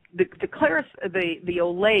the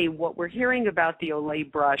Olay, what we're hearing about the Olay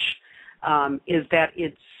brush is that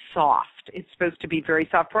it's soft. It's supposed to be very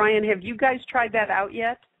soft. Brian, have you guys tried that out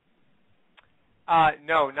yet?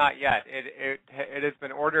 No, not yet. It has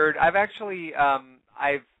been ordered. I've actually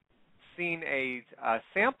I've seen a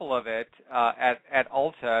sample of it at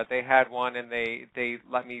Ulta. They had one, and they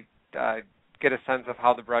let me get a sense of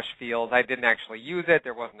how the brush feels. I didn't actually use it.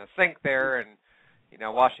 There wasn't a sink there, and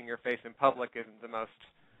washing your face in public isn't the most.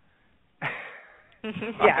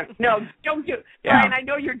 Yeah, no, don't do it. Yeah. Brian, I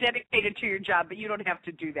know you're dedicated to your job, but you don't have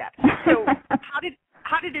to do that. So, how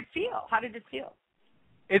did it feel? How did it feel?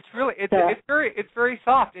 It's very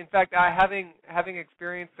soft. In fact, having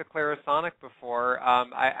experienced the Clarisonic before,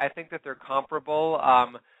 I think that they're comparable.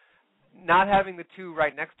 Not having the two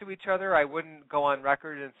right next to each other, I wouldn't go on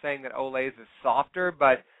record in saying that Olay's is softer,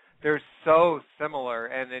 but they're so similar.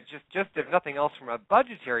 And it just if nothing else, from a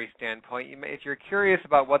budgetary standpoint, if you're curious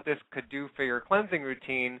about what this could do for your cleansing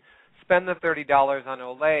routine, spend the $30 on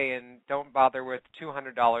Olay and don't bother with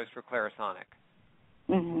 $200 for Clarisonic.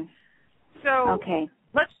 Mm-hmm. So. Okay.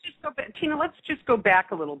 Let's just go back, Tina. Let's just go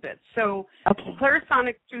back a little bit. So, okay.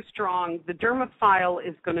 Clarisonic's too strong. The Dermafile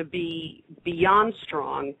is going to be beyond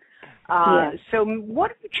strong. Yes. So,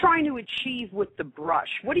 what are you trying to achieve with the brush?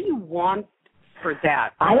 What do you want for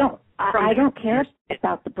that? I don't care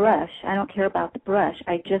about the brush. I don't care about the brush.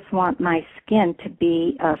 I just want my skin to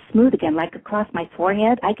be smooth again, like across my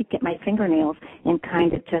forehead. I could get my fingernails and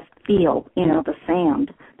kind of just feel, the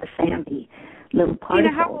sandy little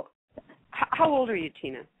particles. Tina, how old are you,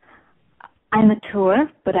 Tina? I'm mature,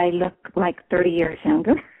 but I look like 30 years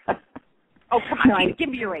younger. Oh, come on, Tina, give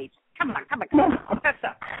me your age. Come on. What's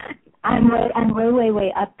up? I'm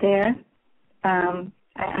way up there.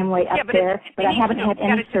 I'm way up there, but I haven't had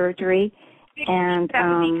any surgery. And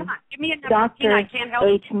 70. Come on, give me a number. Doctors Tina, I can't help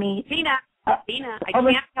age me. Tina, I can't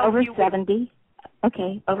help over you. Over 70.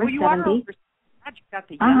 Okay, over 70. You are over. God, you got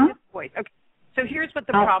the youngest voice. Okay, so here's what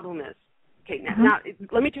the problem is. Okay, now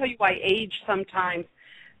let me tell you why age sometimes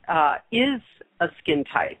is a skin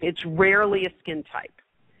type. It's rarely a skin type.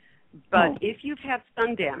 But if you've had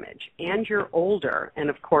sun damage and you're older, and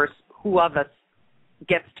of course, who of us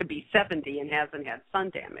gets to be 70 and hasn't had sun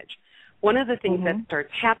damage, one of the things that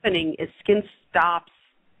starts happening is skin stops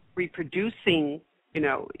reproducing,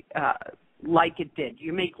 like it did.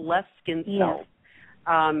 You make less skin cells.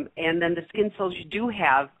 And then the skin cells you do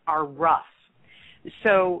have are rough.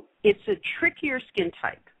 So it's a trickier skin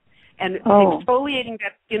type. And exfoliating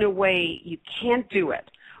that skin away, you can't do it.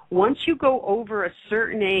 Once you go over a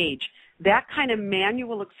certain age, that kind of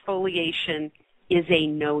manual exfoliation is a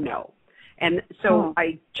no-no. And so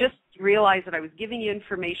I just realized that I was giving you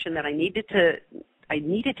information that I needed to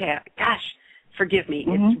have. Gosh, forgive me.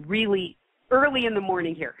 It's really early in the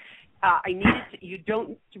morning here. You don't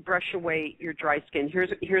need to brush away your dry skin.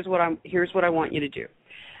 Here's what I want you to do.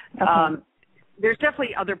 Okay. There's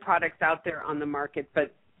definitely other products out there on the market,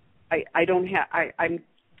 but I'm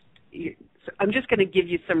just going to give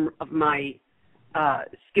you some of my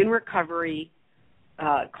skin recovery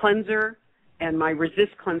cleanser and my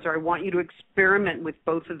resist cleanser. I want you to experiment with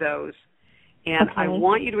both of those, and I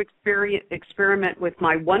want you to experiment with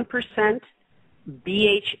my 1%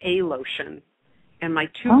 BHA lotion and my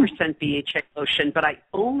 2% BHA lotion, but I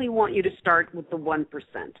only want you to start with the 1%.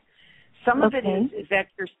 Some of it is that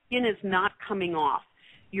your skin is not coming off.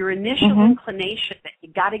 Your initial inclination that you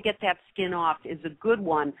got to get that skin off is a good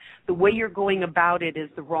one. The way you're going about it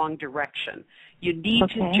is the wrong direction. You need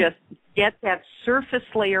to just get that surface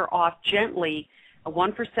layer off gently. A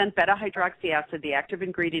 1% beta-hydroxy acid, the active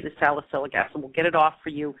ingredient is salicylic acid. We'll get it off for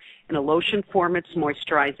you in a lotion form. It's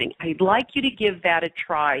moisturizing. I'd like you to give that a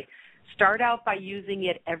try. Start out by using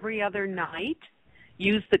it every other night.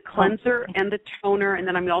 Use the cleanser and the toner, and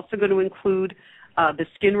then I'm also going to include the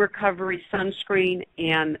Skin Recovery Sunscreen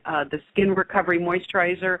and the Skin Recovery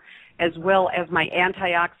Moisturizer, as well as my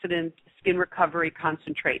antioxidant Skin Recovery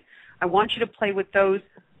Concentrate. I want you to play with those.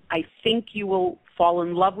 I think you will fall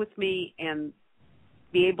in love with me and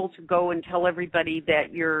be able to go and tell everybody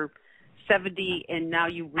that you're 70 and now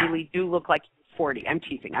you really do look like 40. I'm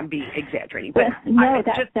teasing. I'm being exaggerating. But no,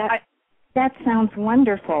 that sounds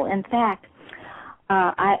wonderful. In fact,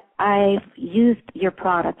 I've used your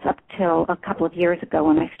products up till a couple of years ago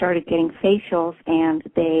when I started getting facials, and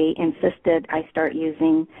they insisted I start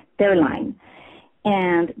using their line.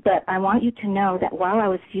 But I want you to know that while I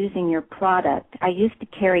was using your product, I used to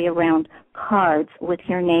carry around cards with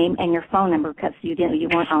your name and your phone number because you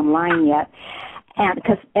weren't online yet, and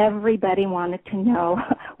because everybody wanted to know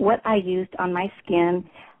what I used on my skin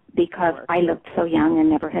because I looked so young and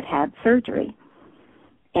never had surgery.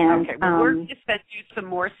 And, okay, well, we're going to send you some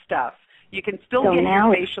more stuff. You can still so get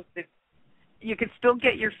now your facials. You can still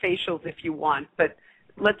get your facials if you want, but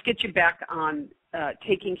let's get you back on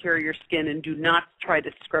taking care of your skin, and do not try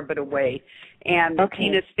to scrub it away. And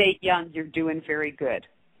Tina, stay young. You're doing very good.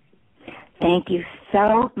 Thank you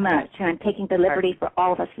so much. And I'm taking the liberty for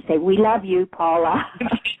all of us to say we love you, Paula.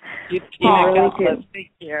 You really do.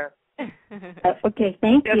 Take care. Okay,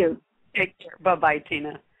 thank you. Take care. Bye-bye,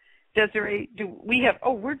 Tina. Desiree,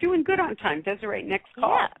 we're doing good on time. Desiree, next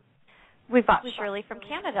call. Yeah. We've got Shirley from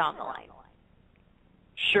Canada on the line.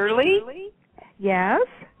 Shirley? Yes?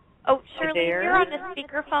 Oh, Shirley, you're on a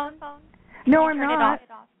speakerphone? No, I'm not.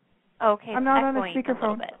 Okay, I'm not on a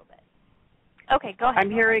speakerphone. Okay, go ahead. I'm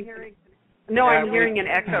hearing an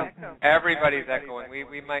echo. Everybody's echoing.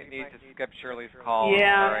 We might need to skip Shirley's call.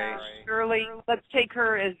 Yeah, Sorry. Shirley, let's take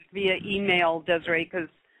her as via email, Desiree, because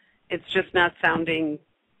it's just not sounding,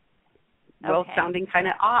 sounding kind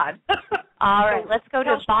of odd. All right, let's go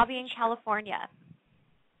to Bobby in California.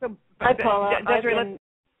 So, hi, Paula. Desiree,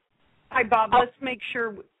 hi, Bob. Let's make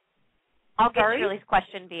sure. I'll get Shirley's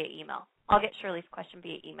question via email.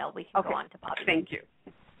 We can go on to Bobby. Thank you.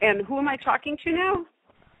 And who am I talking to now?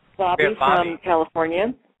 Bobby from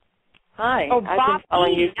California. Hi. Oh, I've been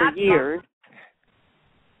following you for years.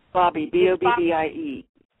 Bobby, B-O-B-B-I-E.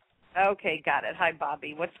 Okay, got it. Hi,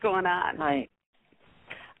 Bobby. What's going on? Hi.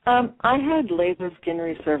 I had laser skin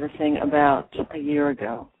resurfacing about a year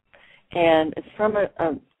ago, and it's from a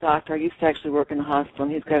doctor. I used to actually work in the hospital,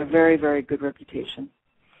 and he's got a very, very good reputation.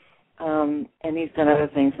 And he's done other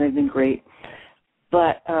things, and they've been great.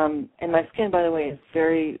 But, and my skin, by the way, is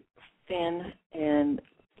very thin and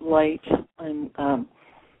light. I'm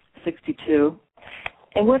 62.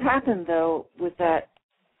 And what happened, though, with that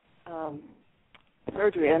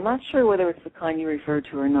surgery, I'm not sure whether it's the kind you referred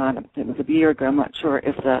to or not. It was a year ago. I'm not sure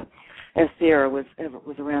if the era was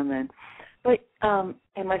around then. But,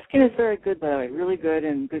 and my skin is very good, by the way, really good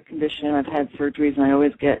and good condition. I've had surgeries, and I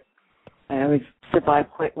always survive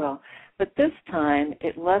quite well. But this time,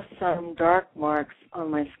 it left some dark marks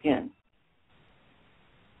on my skin.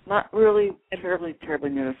 Not really terribly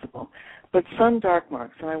noticeable, but some dark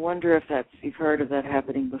marks. And I wonder if you've heard of that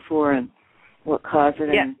happening before and what caused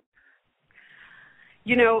it. Yes.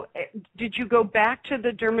 You know, did you go back to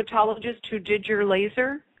the dermatologist who did your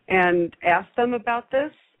laser and ask them about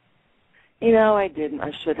this? You know, I didn't.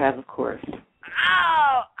 I should have, of course.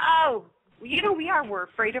 Oh. You know, we're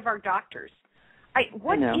afraid of our doctors.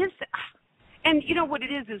 And you know what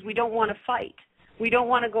it is we don't want to fight. We don't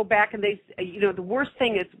want to go back and the worst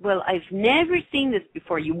thing is, well, I've never seen this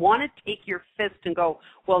before. You want to take your fist and go,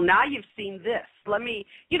 well, now you've seen this. Let me,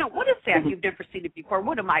 what is that? You've never seen it before.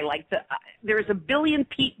 What am I like? There's a billion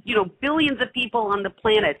billions of people on the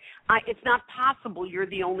planet. It's not possible you're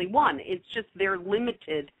the only one. It's just they're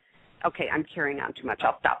limited. Okay, I'm carrying on too much.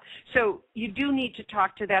 I'll stop. So you do need to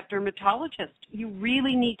talk to that dermatologist. You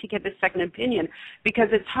really need to get a second opinion, because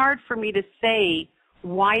it's hard for me to say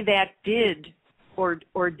why that did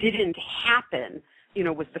or didn't happen.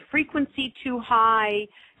 Was the frequency too high?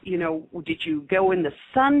 Did you go in the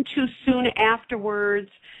sun too soon afterwards?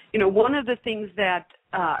 One of the things that,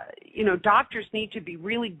 doctors need to be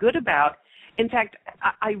really good about. In fact,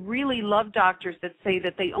 I really love doctors that say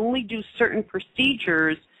that they only do certain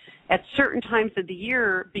procedures at certain times of the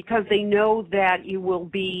year because they know that you will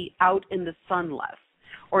be out in the sun less.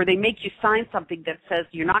 Or they make you sign something that says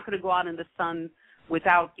you're not going to go out in the sun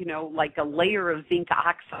without, like a layer of zinc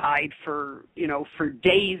oxide for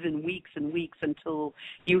days and weeks until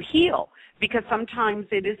you heal. Because sometimes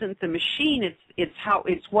it isn't the machine,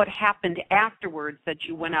 it's what happened afterwards that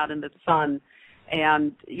you went out in the sun,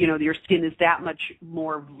 and, your skin is that much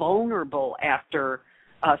more vulnerable after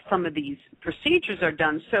some of these procedures are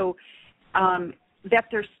done. So that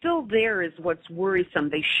they're still there is what's worrisome.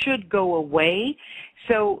 They should go away.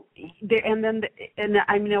 So, and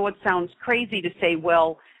I know it sounds crazy to say,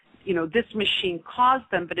 well, this machine caused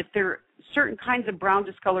them, but if there are certain kinds of brown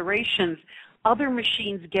discolorations, other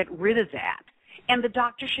machines get rid of that. And the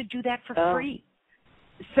doctor should do that for free.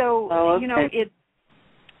 So, okay.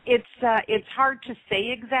 It's hard to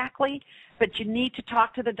say exactly, but you need to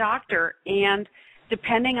talk to the doctor, and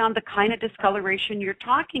depending on the kind of discoloration you're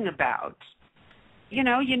talking about, you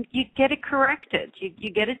get it corrected. You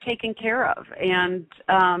get it taken care of, and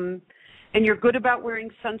you're good about wearing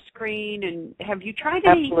sunscreen. And have you tried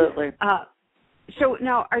any? Absolutely. So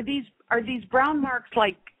now, are these brown marks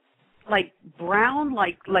like brown,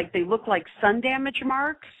 like they look like sun damage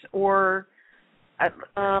marks, or?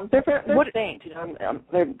 They're faint.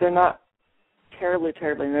 They're not terribly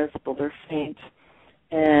noticeable. They're faint,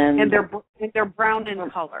 and they're brown in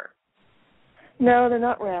color. No, they're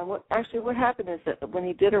not round. What happened is that when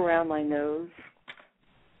he did around my nose,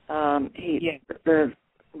 the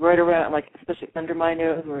right around, like especially under my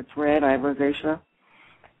nose where it's red, I have rosacea.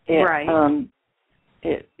 Right.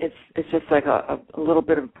 It's just like a little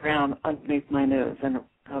bit of brown underneath my nose and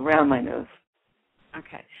around my nose.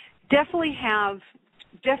 Okay. Definitely have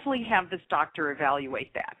this doctor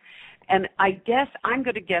evaluate that. And I'm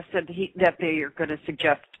going to guess that they are going to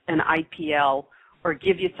suggest an IPL or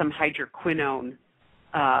give you some hydroquinone,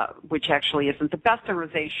 which actually isn't the best in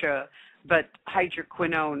rosacea, but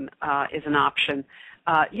hydroquinone is an option.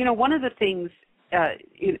 One of the things,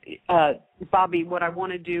 Bobby, what I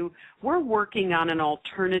want to do, we're working on an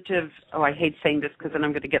alternative. Oh, I hate saying this because then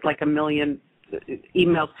I'm going to get like a million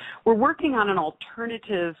emails. We're working on an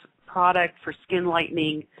alternative product for skin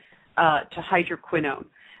lightening to hydroquinone.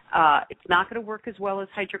 It's not going to work as well as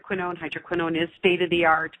hydroquinone. Hydroquinone is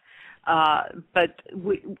state-of-the-art. But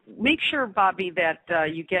make sure, Bobby, that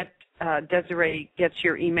you get Desiree gets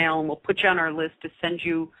your email, and we'll put you on our list to send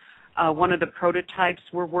you one of the prototypes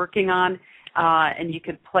we're working on, and you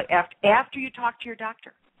can play after you talk to your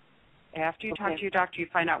doctor. After you talk to your doctor, you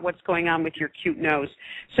find out what's going on with your cute nose.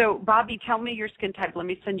 So, Bobby, tell me your skin type. Let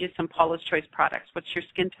me send you some Paula's Choice products. What's your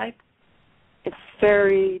skin type? It's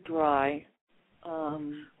very dry.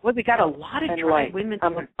 Well, we got a lot of dry women.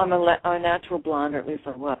 I'm a natural blonde, or at least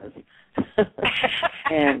I was.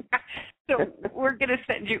 And so we're going to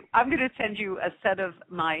send you. I'm going to send you a set of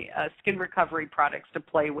my skin recovery products to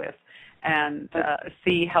play with, and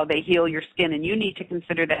see how they heal your skin. And you need to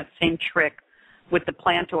consider that same trick with the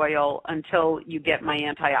plant oil until you get my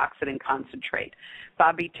antioxidant concentrate.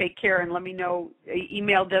 Bobby, take care and let me know.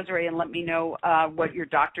 Email Desiree and let me know what your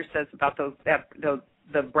doctor says about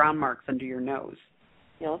the brown marks under your nose.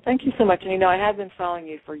 Yeah, well, thank you so much. And I have been following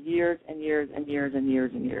you for years and years and years and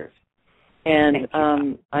years and years. And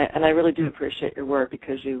I really do appreciate your work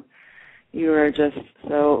because you are just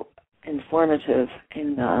so informative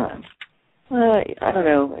and I don't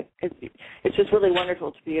know. It's just really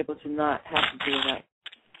wonderful to be able to not have to do that.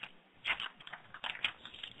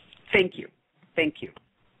 Thank you. Thank you.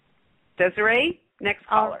 Desiree, next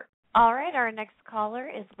caller. All right, our next caller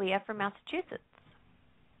is Leah from Massachusetts.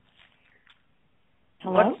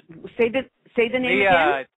 Hello? Say the name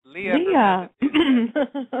again. Leah.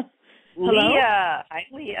 Leah. Hi,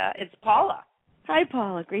 Leah. It's Paula. Hi,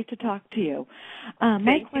 Paula. Great to talk to you.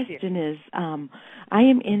 My question is, I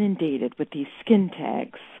am inundated with these skin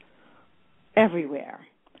tags everywhere.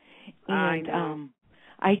 And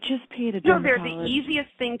I just paid a dermatologist. No, they're the easiest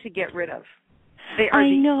thing to get rid of. I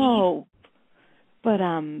know. But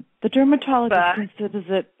the dermatologist considers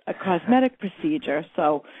it a cosmetic procedure,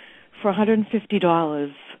 so for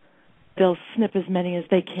 $150, they'll snip as many as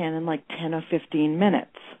they can in like 10 or 15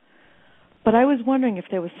 minutes. But I was wondering if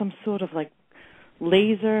there was some sort of like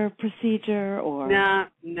laser procedure or Well,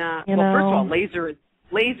 first of all, laser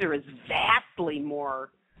is vastly more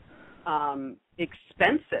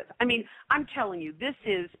expensive. I mean, I'm telling you, this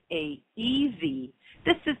is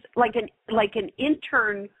like an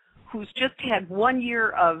intern who's just had 1 year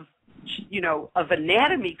of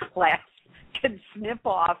anatomy class can snip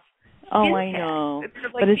off. Oh, I know.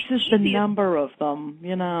 Like but it's just the number of them,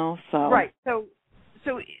 so. Right. So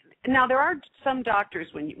now there are some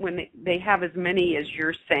doctors when they have as many as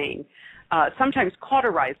you're saying, sometimes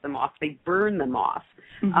cauterize them off. They burn them off.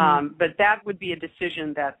 Mm-hmm. But that would be a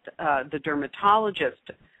decision that the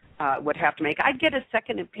dermatologist would have to make. I'd get a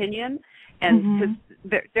second opinion, and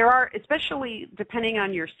there are, especially depending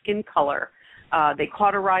on your skin color, they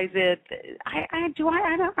cauterize it. I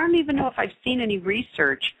don't even know if I've seen any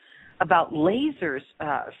research about lasers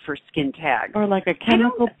for skin tags. Or like a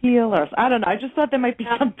chemical peel, or I don't know. I just thought there might be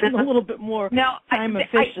something a little bit more time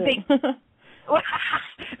efficient.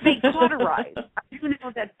 They cauterize. I do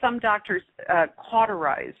know that some doctors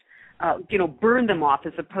cauterize, burn them off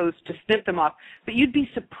as opposed to snip them off. But you'd be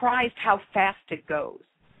surprised how fast it goes.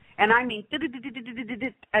 And I mean,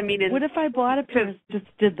 what if I bought a pair and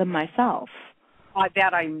just did them myself?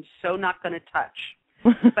 That I'm so not going to touch.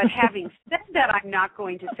 But having said that, I'm not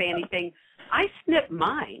going to say anything. I snip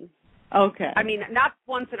mine. Okay. I mean, not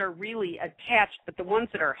ones that are really attached, but the ones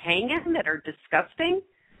that are hanging, that are disgusting.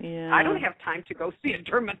 Yeah. I don't have time to go see a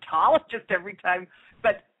dermatologist every time,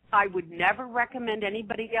 but I would never recommend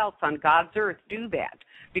anybody else on God's earth do that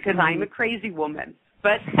because I'm a crazy woman.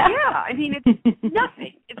 But yeah, I mean, it's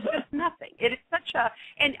nothing. It's just nothing. It is such a,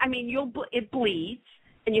 and I mean, it bleeds,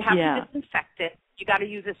 and you have to disinfect it. You got to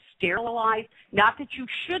use a sterilized. Not that you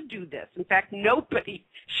should do this. In fact, nobody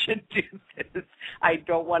should do this. I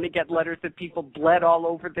don't want to get letters that people bled all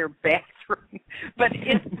over their bathroom, but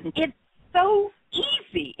so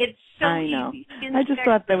easy. It's so I know. easy. I just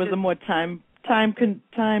thought there was a more time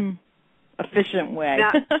efficient way.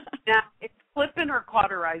 Now, it's flipping or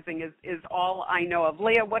cauterizing is all I know of.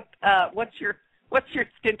 Leah, what's your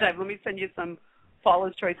skin type? Let me send you some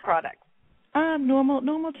Paula's Choice products.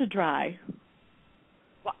 Normal to dry.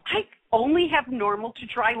 Well, I only have normal to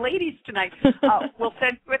dry ladies tonight. We'll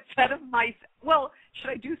send you a set of my. Well,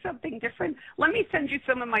 should I do something different? Let me send you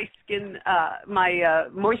some of my skin, my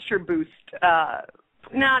moisture boost.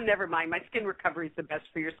 No, never mind. My skin recovery is the best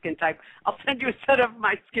for your skin type. I'll send you a set of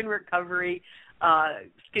my skin recovery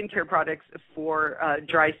skincare products for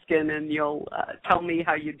dry skin, and you'll tell me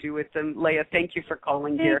how you do with them. Leah, thank you for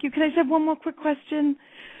calling here. Thank you. Can I just have one more quick question?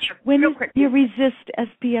 Sure. When is your Resist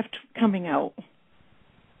SPF coming out?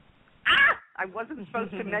 I wasn't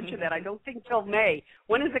supposed to mention that. I don't think till May.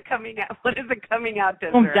 When is it coming out? When is it coming out,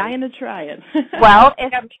 Desiree? I'm dying to try it. Well,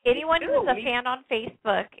 if anyone who's a fan on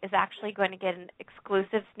Facebook is actually going to get an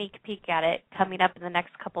exclusive sneak peek at it coming up in the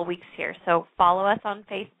next couple weeks here. So follow us on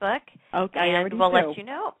Facebook, and we'll let you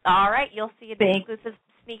know. All right, you'll see an exclusive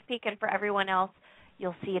sneak peek, and for everyone else,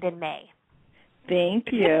 you'll see it in May.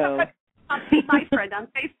 Thank you. Be my friend on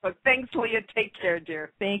Facebook. Thanks, Leah. Take care,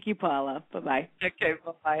 dear. Thank you, Paula. Bye-bye. Okay,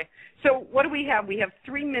 bye-bye. So what do we have? We have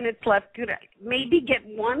 3 minutes left. Could I maybe get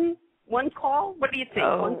one call? What do you think?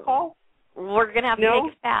 One call? We're going to have to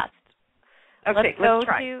make it fast. Okay, let's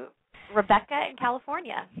try. to Rebecca in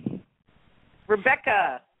California.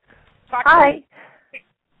 Rebecca, talk Hi. to me.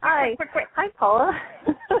 Hi. Quick. Hi, Paula.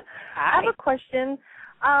 Hi. I have a question.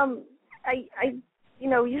 I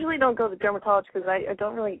usually don't go to the dermatologist because I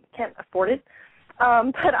can't afford it.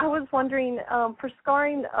 But I was wondering, for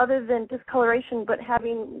scarring other than discoloration, but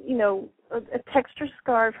having, a texture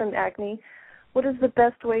scar from acne, what is the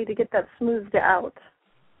best way to get that smoothed out?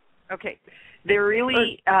 Okay. They're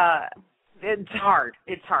really, it's hard.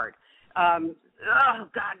 It's hard. Oh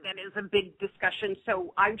God, that is a big discussion.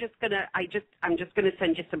 So I'm just gonna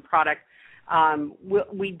send you some product.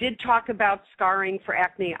 We did talk about scarring for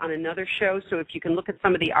acne on another show, so if you can look at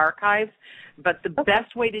some of the archives. But the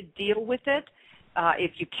best way to deal with it,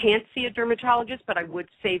 if you can't see a dermatologist, but I would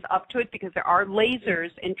save up to it because there are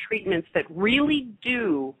lasers and treatments that really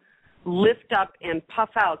do lift up and puff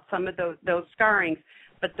out some of those scarrings.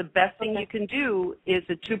 But the best thing you can do is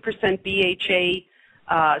a 2%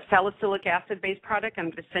 BHA salicylic acid-based product. I'm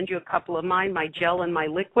going to send you a couple of mine, my gel and my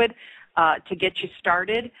liquid, to get you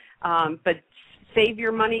started. But save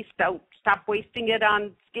your money. Stop wasting it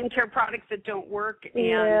on skincare products that don't work.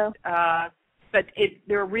 And but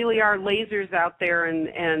there really are lasers out there,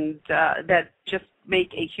 and that just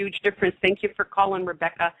make a huge difference. Thank you for calling,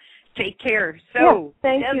 Rebecca. Take care. So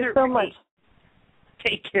thank you so much.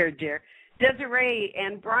 Take care, dear. Desiree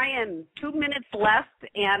and Brian, 2 minutes left,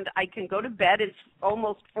 and I can go to bed. It's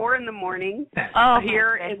almost 4 in the morning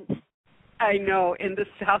here in the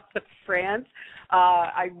south of France.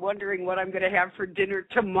 I'm wondering what I'm going to have for dinner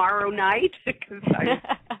tomorrow night because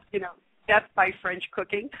that's my French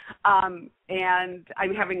cooking. And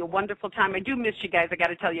I'm having a wonderful time. I do miss you guys. I got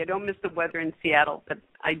to tell you, I don't miss the weather in Seattle, but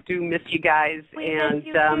I do miss you guys. We miss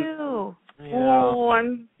you too.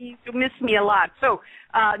 You miss me a lot. So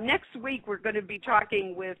next week we're going to be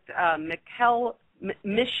talking with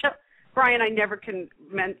Michelle. Brian, I never can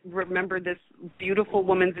remember this beautiful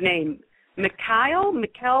woman's name. Mitchell.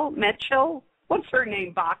 What's her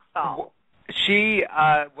name? Boxall. She,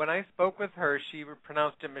 when I spoke with her, she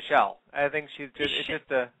pronounced it Michelle. I think it's just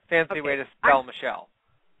a fancy way to spell Michelle.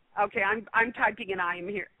 Okay, I'm typing an I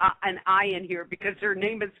in here because her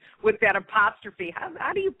name is with that apostrophe.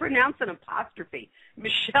 How do you pronounce an apostrophe?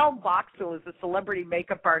 Michelle Boxall is a celebrity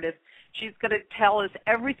makeup artist. She's going to tell us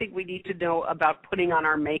everything we need to know about putting on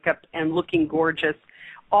our makeup and looking gorgeous.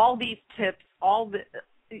 All these tips,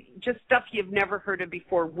 just stuff you've never heard of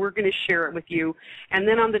before. We're going to share it with you. And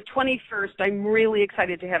then on the 21st, I'm really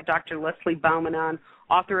excited to have Dr. Leslie Bauman on,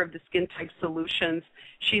 author of the Skin Type Solutions.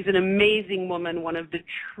 She's an amazing woman, one of the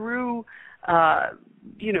true,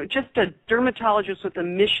 just a dermatologist with a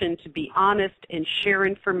mission to be honest and share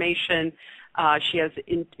information. She has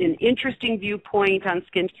an interesting viewpoint on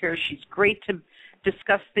skincare. She's great to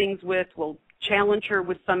discuss things with. We'll challenge her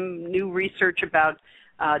with some new research about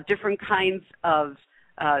different kinds of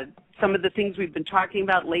some of the things we've been talking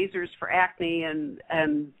about, lasers for acne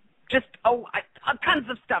and just, tons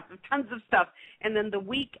of stuff. And then the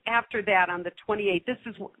week after that, on the 28th, this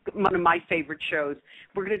is one of my favorite shows.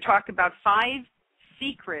 We're going to talk about 5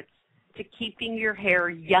 secrets to keeping your hair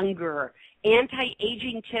younger,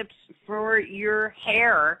 anti-aging tips for your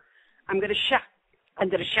hair. I'm going to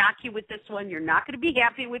shock you with this one. You're not going to be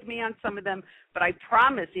happy with me on some of them, but I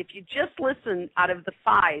promise if you just listen out of the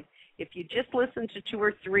 5, if you just listen to 2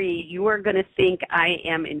 or 3, you are going to think I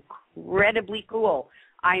am incredibly cool.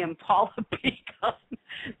 I am Paula Begoun,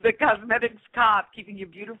 the Cosmetics Cop, keeping you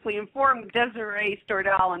beautifully informed. Desiree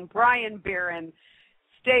Stordal and Brian Barron.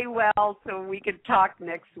 Stay well so we can talk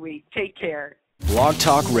next week. Take care. Blog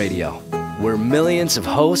Talk Radio, where millions of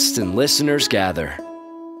hosts and listeners gather.